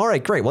thinking like, all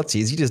right, great. Well, it's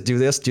easy. Just do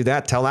this, do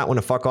that, tell that one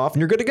to fuck off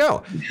and you're good to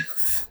go.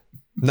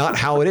 Not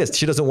how it is.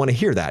 She doesn't want to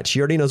hear that. She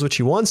already knows what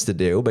she wants to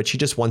do, but she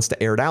just wants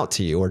to air it out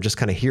to you or just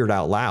kind of hear it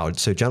out loud.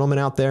 So gentlemen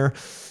out there,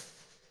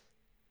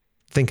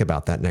 think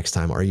about that next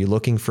time. Are you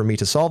looking for me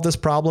to solve this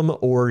problem,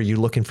 or are you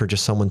looking for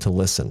just someone to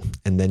listen?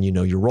 And then you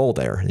know your role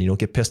there, and you don't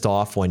get pissed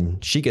off when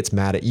she gets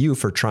mad at you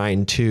for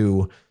trying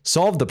to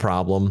solve the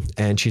problem.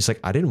 And she's like,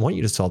 I didn't want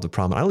you to solve the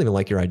problem. I don't even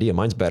like your idea.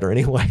 Mine's better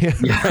anyway.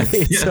 Yes,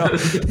 right? yes.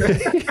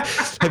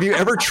 So have you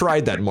ever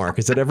tried that, Mark?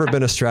 Has it ever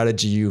been a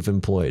strategy you've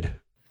employed?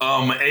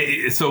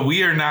 So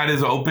we are not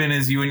as open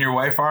as you and your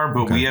wife are,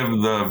 but we have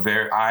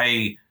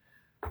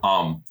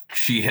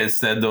she has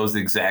said those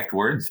exact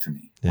words to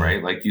me,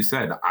 right? Like you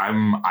said,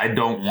 I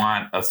don't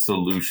want a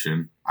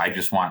solution. I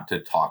just want to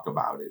talk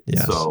about it.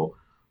 Yes. So,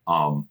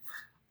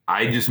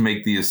 I just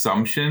make the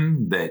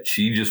assumption that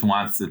she just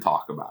wants to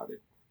talk about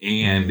it.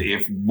 And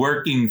if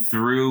working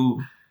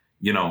through,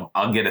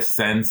 I'll get a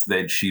sense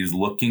that she's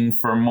looking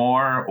for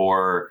more,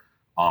 or,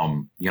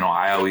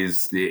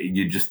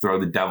 you just throw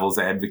the devil's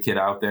advocate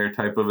out there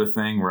type of a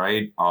thing,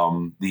 right?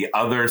 The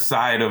other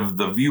side of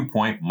the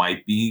viewpoint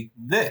might be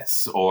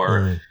this,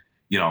 or,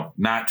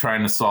 not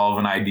trying to solve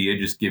an idea,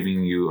 just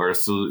giving you, or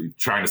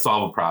trying to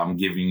solve a problem,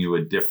 giving you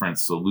a different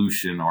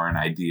solution or an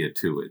idea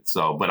to it.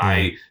 So, but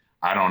I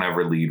don't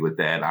ever lead with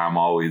that. I'm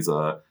always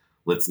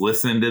let's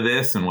listen to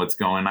this and what's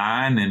going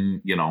on.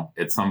 And,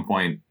 at some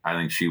point, I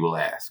think she will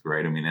ask,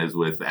 right? I mean, as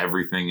with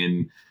everything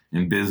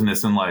in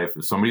business and life,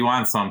 if somebody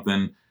wants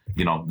something,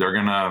 they're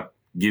going to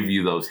give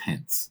you those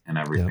hints and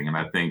everything. Yep. And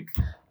I think,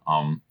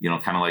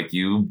 kind of like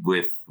you,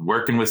 with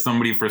working with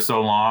somebody for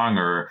so long,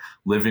 or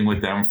living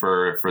with them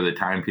for the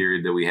time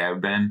period that we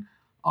have been,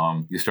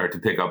 you start to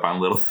pick up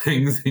on little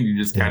things, and you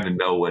just kind of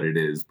know what it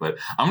is. But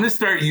I'm going to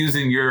start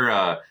using your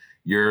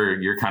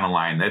kind of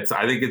line.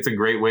 I think it's a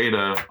great way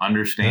to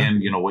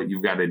understand, what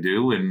you've got to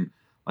do. And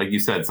like you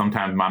said,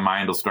 sometimes my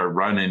mind will start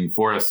running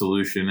for a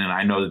solution, and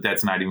I know that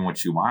that's not even what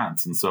she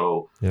wants. And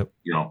so,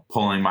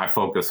 pulling my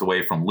focus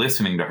away from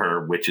listening to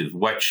her, which is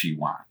what she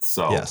wants.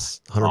 So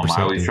yes, 100%.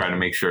 I always try to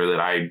make sure that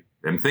I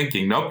am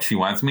thinking, nope, she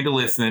wants me to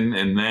listen.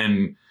 And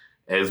then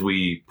as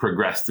we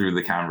progress through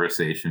the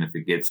conversation, if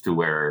it gets to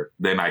where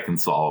then I can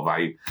solve,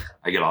 I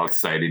get all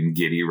excited and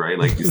giddy, right?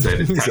 Like you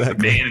said, it's exactly. kind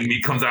of the man in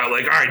me comes out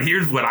like, all right,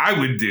 here's what I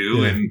would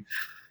do. And,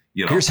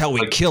 here's how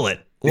we kill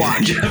it.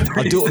 Watch.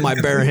 I'll do it with my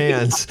bare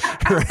hands,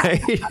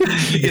 right?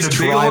 You get a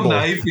big old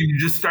knife and you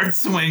just start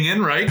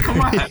swinging, right?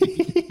 Come on.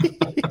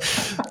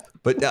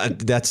 But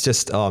that's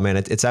just, oh man,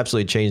 it's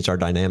absolutely changed our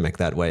dynamic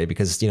that way,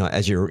 because,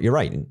 as you're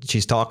right.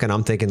 She's talking,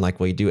 I'm thinking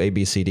like, well, you do A,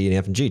 B, C, D, and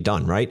F, and G,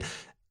 done, right?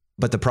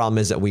 But the problem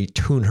is that we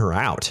tune her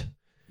out.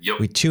 Yep.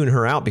 We tune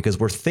her out because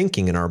we're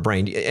thinking in our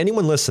brain.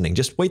 Anyone listening,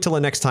 just wait till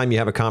the next time you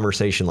have a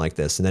conversation like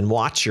this, and then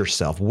watch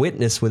yourself,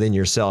 witness within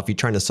yourself. You're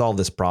trying to solve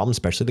this problem,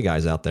 especially the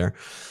guys out there.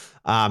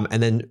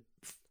 And then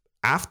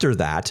after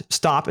that,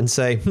 stop and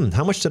say,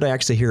 how much did I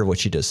actually hear of what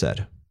she just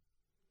said?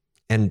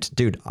 And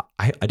dude,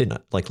 I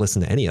didn't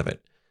listen to any of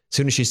it. As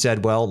soon as she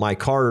said, well,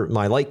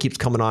 my light keeps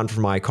coming on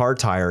from my car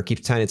tire,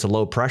 keeps telling it's a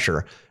low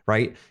pressure,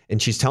 right?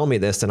 And she's telling me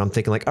this, and I'm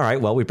thinking like, all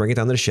right, well, we bring it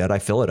down to the shed. I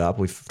fill it up.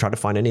 We try to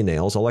find any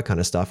nails, all that kind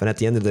of stuff. And at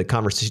the end of the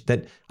conversation,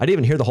 that I didn't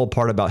even hear the whole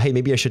part about, hey,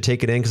 maybe I should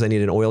take it in because I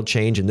need an oil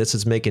change, and this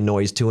is making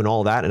noise too, and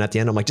all that. And at the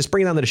end, I'm like, just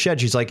bring it down to the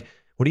shed. She's like,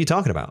 what are you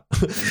talking about?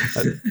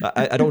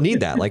 I don't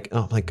need that.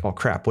 Oh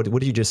crap. What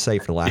did you just say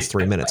for the last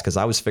 3 minutes? Because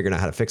I was figuring out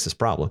how to fix this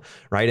problem,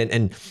 right?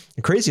 And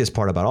the craziest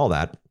part about all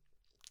that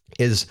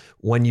is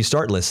when you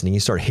start listening, you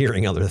start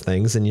hearing other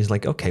things, and you're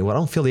like, okay, well, I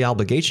don't feel the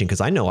obligation, because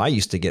I know I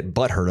used to get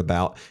butthurt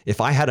about if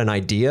I had an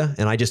idea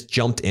and I just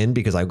jumped in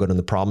because I go to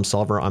the problem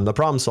solver. I'm the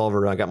problem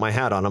solver. I got my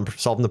hat on. I'm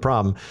solving the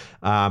problem.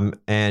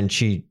 And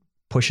she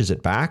pushes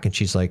it back, and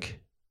she's like,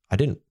 I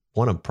didn't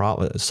want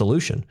a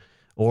solution.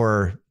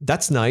 Or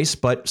that's nice,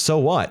 but so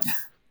what?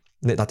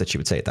 Not that she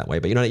would say it that way,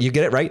 but you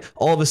get it, right?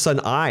 All of a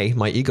sudden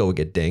my ego would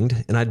get dinged,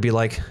 and I'd be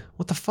like,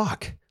 what the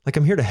fuck? Like,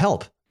 I'm here to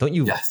help. Don't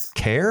you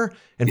care?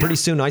 And pretty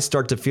soon I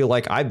start to feel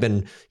like I've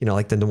been,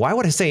 then why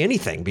would I say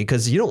anything?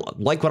 Because you don't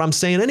like what I'm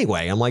saying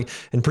anyway. I'm like,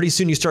 and pretty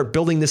soon you start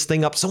building this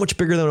thing up so much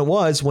bigger than it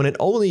was, when it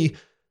only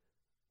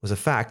was a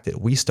fact that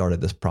we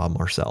started this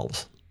problem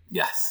ourselves.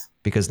 Yes.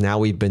 Because now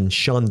we've been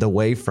shunned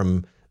away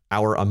from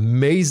our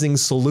amazing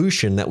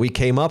solution that we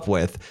came up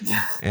with.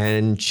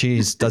 And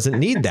she doesn't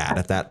need that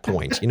at that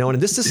point,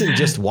 and this isn't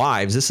just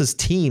wives. This is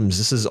teams.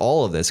 This is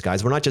all of this,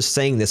 guys. We're not just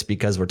saying this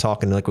because we're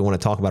talking like we want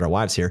to talk about our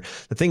wives here.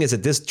 The thing is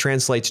that this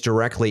translates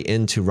directly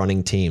into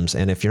running teams.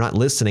 And if you're not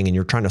listening and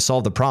you're trying to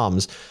solve the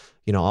problems,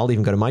 I'll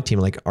even go to my team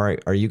like, all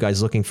right, are you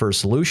guys looking for a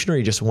solution, or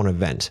you just want to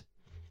vent?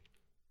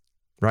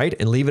 Right?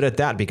 And leave it at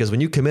that, because when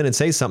you come in and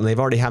say something, they've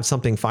already have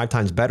something 5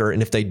 times better.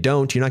 And if they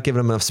don't, you're not giving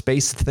them enough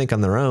space to think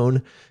on their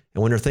own.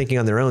 And when they're thinking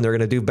on their own, they're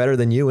going to do better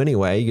than you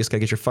anyway. You just got to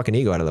get your fucking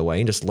ego out of the way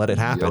and just let it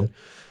happen. Yep.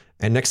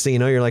 And next thing you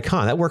know, you're like,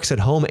 that works at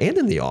home and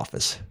in the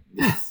office.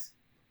 Yes.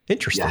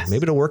 Interesting. Yes.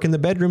 Maybe it'll work in the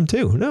bedroom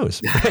too. Who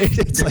knows? Right?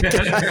 It's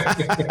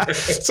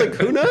like,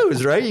 who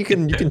knows, right? You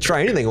can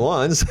try anything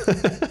once.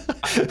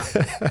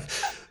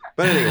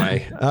 But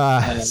anyway,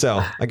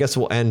 so I guess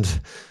we'll end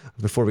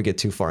before we get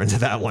too far into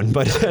that one.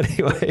 But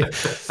anyway,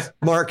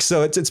 Mark,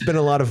 so it's been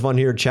a lot of fun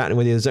here chatting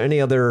with you. Is there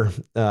any other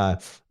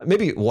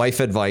maybe wife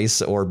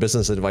advice or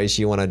business advice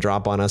you want to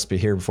drop on us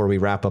here before we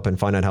wrap up and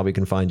find out how we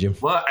can find you?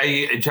 Well,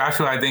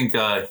 Joshua, I think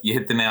you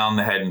hit the nail on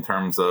the head in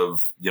terms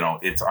of,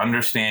 it's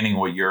understanding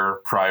what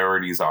your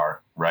priorities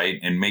are, right?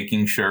 And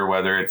making sure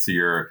whether it's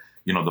your,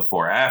 the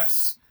 4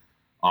 F's,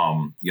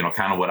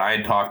 kind of what I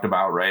had talked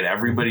about, right?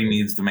 Everybody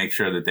needs to make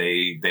sure that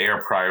they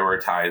are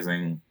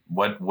prioritizing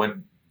what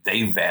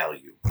they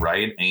value,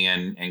 right?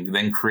 And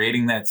then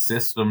creating that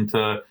system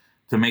to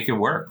make it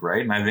work,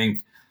 right? And I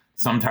think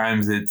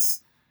sometimes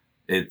it's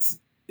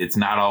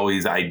not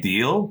always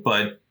ideal,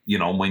 but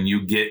when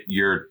you get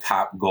your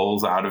top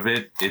goals out of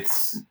it,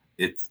 it's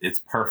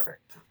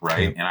perfect,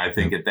 right? And I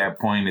think at that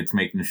point, it's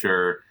making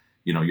sure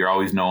you're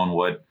always knowing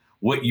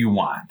what you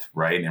want,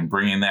 right? And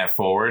bringing that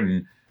forward,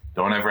 and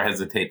don't ever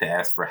hesitate to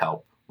ask for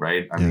help,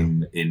 right? I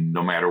mean,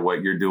 no matter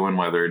what you're doing,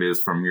 whether it is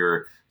from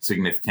your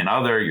significant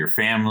other, your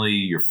family,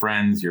 your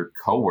friends, your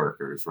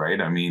coworkers,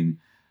 right? I mean,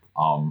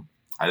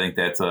 I think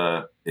it's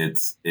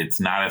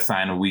not a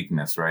sign of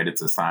weakness, right?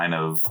 It's a sign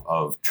of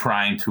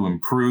trying to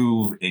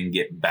improve and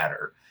get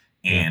better.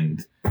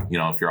 And,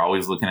 if you're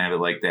always looking at it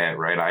like that,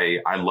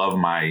 right? I love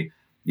my,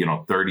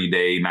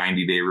 30-day,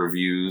 90-day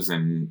reviews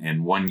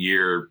and 1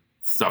 year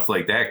stuff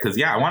like that. Cause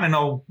I want to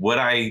know what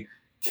I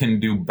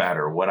can do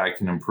better, what I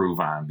can improve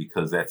on,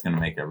 because that's going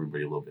to make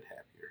everybody a little bit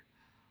happier.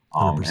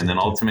 And then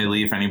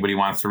ultimately, if anybody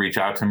wants to reach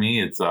out to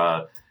me, it's,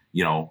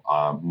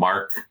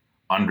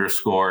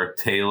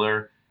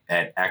 Mark_Taylor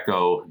at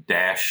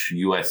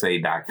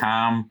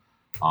echo-usa.com.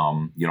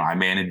 I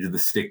manage the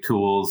stick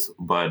tools,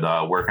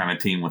 but work on a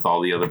team with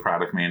all the other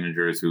product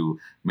managers who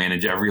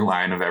manage every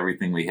line of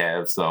everything we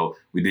have. So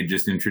we did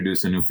just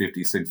introduce a new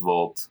 56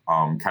 volt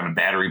kind of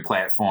battery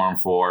platform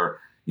for,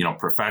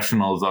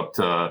 professionals up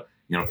to,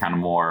 kind of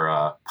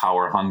more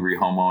power hungry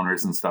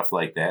homeowners and stuff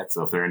like that.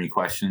 So if there are any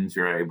questions,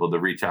 you're able to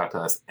reach out to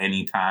us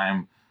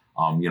anytime.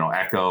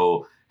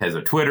 Echo has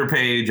a Twitter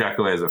page,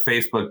 Echo has a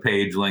Facebook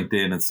page,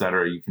 LinkedIn, et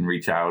cetera. You can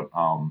reach out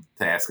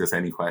to ask us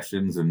any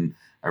questions, and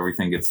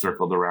everything gets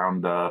circled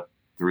around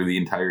through the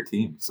entire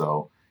team.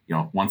 So,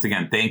 once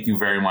again, thank you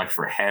very much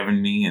for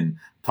having me and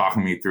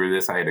talking me through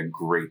this. I had a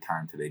great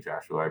time today,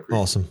 Joshua. I appreciate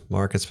it. Awesome,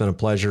 Mark. It's been a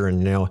pleasure.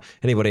 And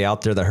anybody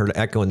out there that heard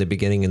Echo in the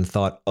beginning and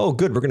thought, oh,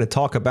 good, we're going to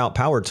talk about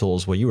power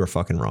tools. Well, you were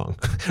fucking wrong,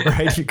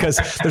 right? Because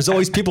there's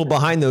always people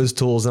behind those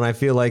tools. And I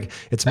feel like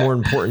it's more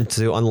important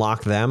to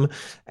unlock them,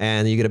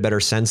 and you get a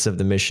better sense of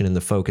the mission and the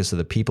focus of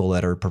the people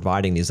that are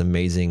providing this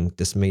amazing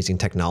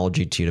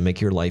technology to you to make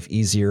your life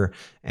easier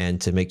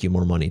and to make you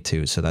more money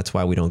too. So that's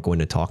why we don't go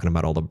into talking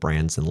about all the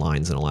brands and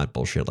lines and all that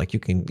bullshit. Like you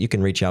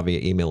can reach out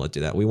via email and do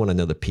that. We want to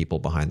know the people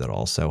behind it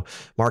all. So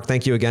Mark,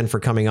 thank you again for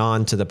coming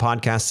on to the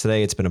podcast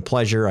today. It's been a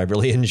pleasure. I've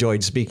really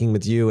enjoyed speaking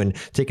with you and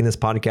taking this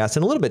podcast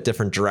in a little bit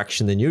different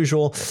direction than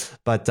usual,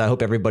 but I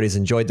hope everybody's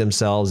enjoyed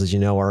themselves. As you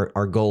know,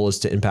 our goal is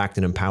to impact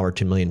and empower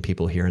 2 million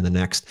people here in the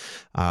next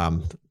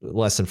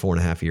less than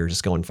 4.5 years.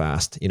 It's going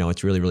fast.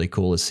 It's really, really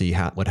cool to see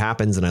what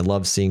happens. And I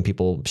love seeing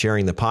people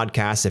sharing the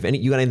podcast. If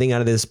you got anything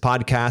out of this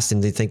podcast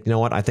and they think,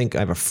 I think I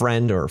have a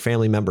friend or a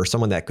family member,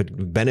 someone that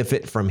could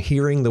benefit from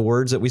hearing the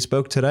words that we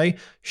spoke today,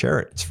 share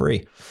it. It's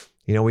free.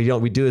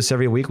 We do this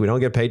every week. We don't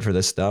get paid for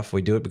this stuff.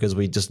 We do it because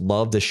we just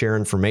love to share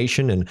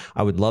information. And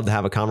I would love to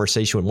have a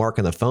conversation with Mark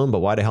on the phone, but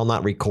why the hell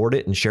not record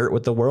it and share it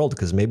with the world?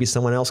 Because maybe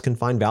someone else can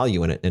find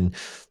value in it. And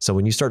so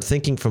when you start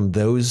thinking from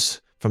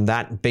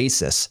that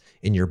basis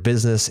in your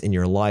business, in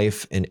your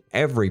life, in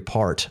every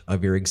part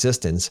of your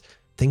existence,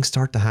 things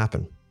start to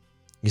happen.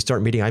 You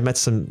start meeting. I met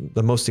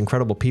the most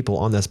incredible people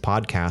on this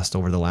podcast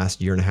over the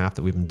last 1.5 years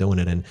that we've been doing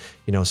it. And,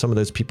 some of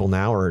those people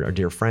now are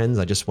dear friends.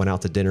 I just went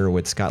out to dinner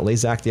with Scott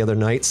Lazak the other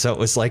night. So it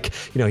was like,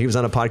 he was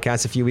on a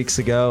podcast a few weeks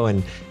ago,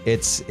 and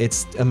it's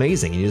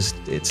amazing.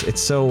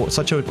 It's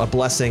such a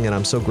blessing. And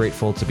I'm so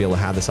grateful to be able to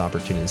have this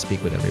opportunity to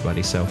speak with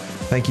everybody. So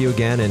thank you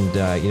again.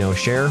 And,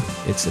 share.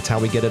 It's how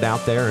we get it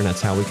out there, and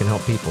that's how we can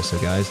help people. So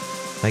guys,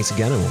 thanks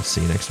again, and we'll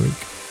see you next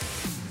week.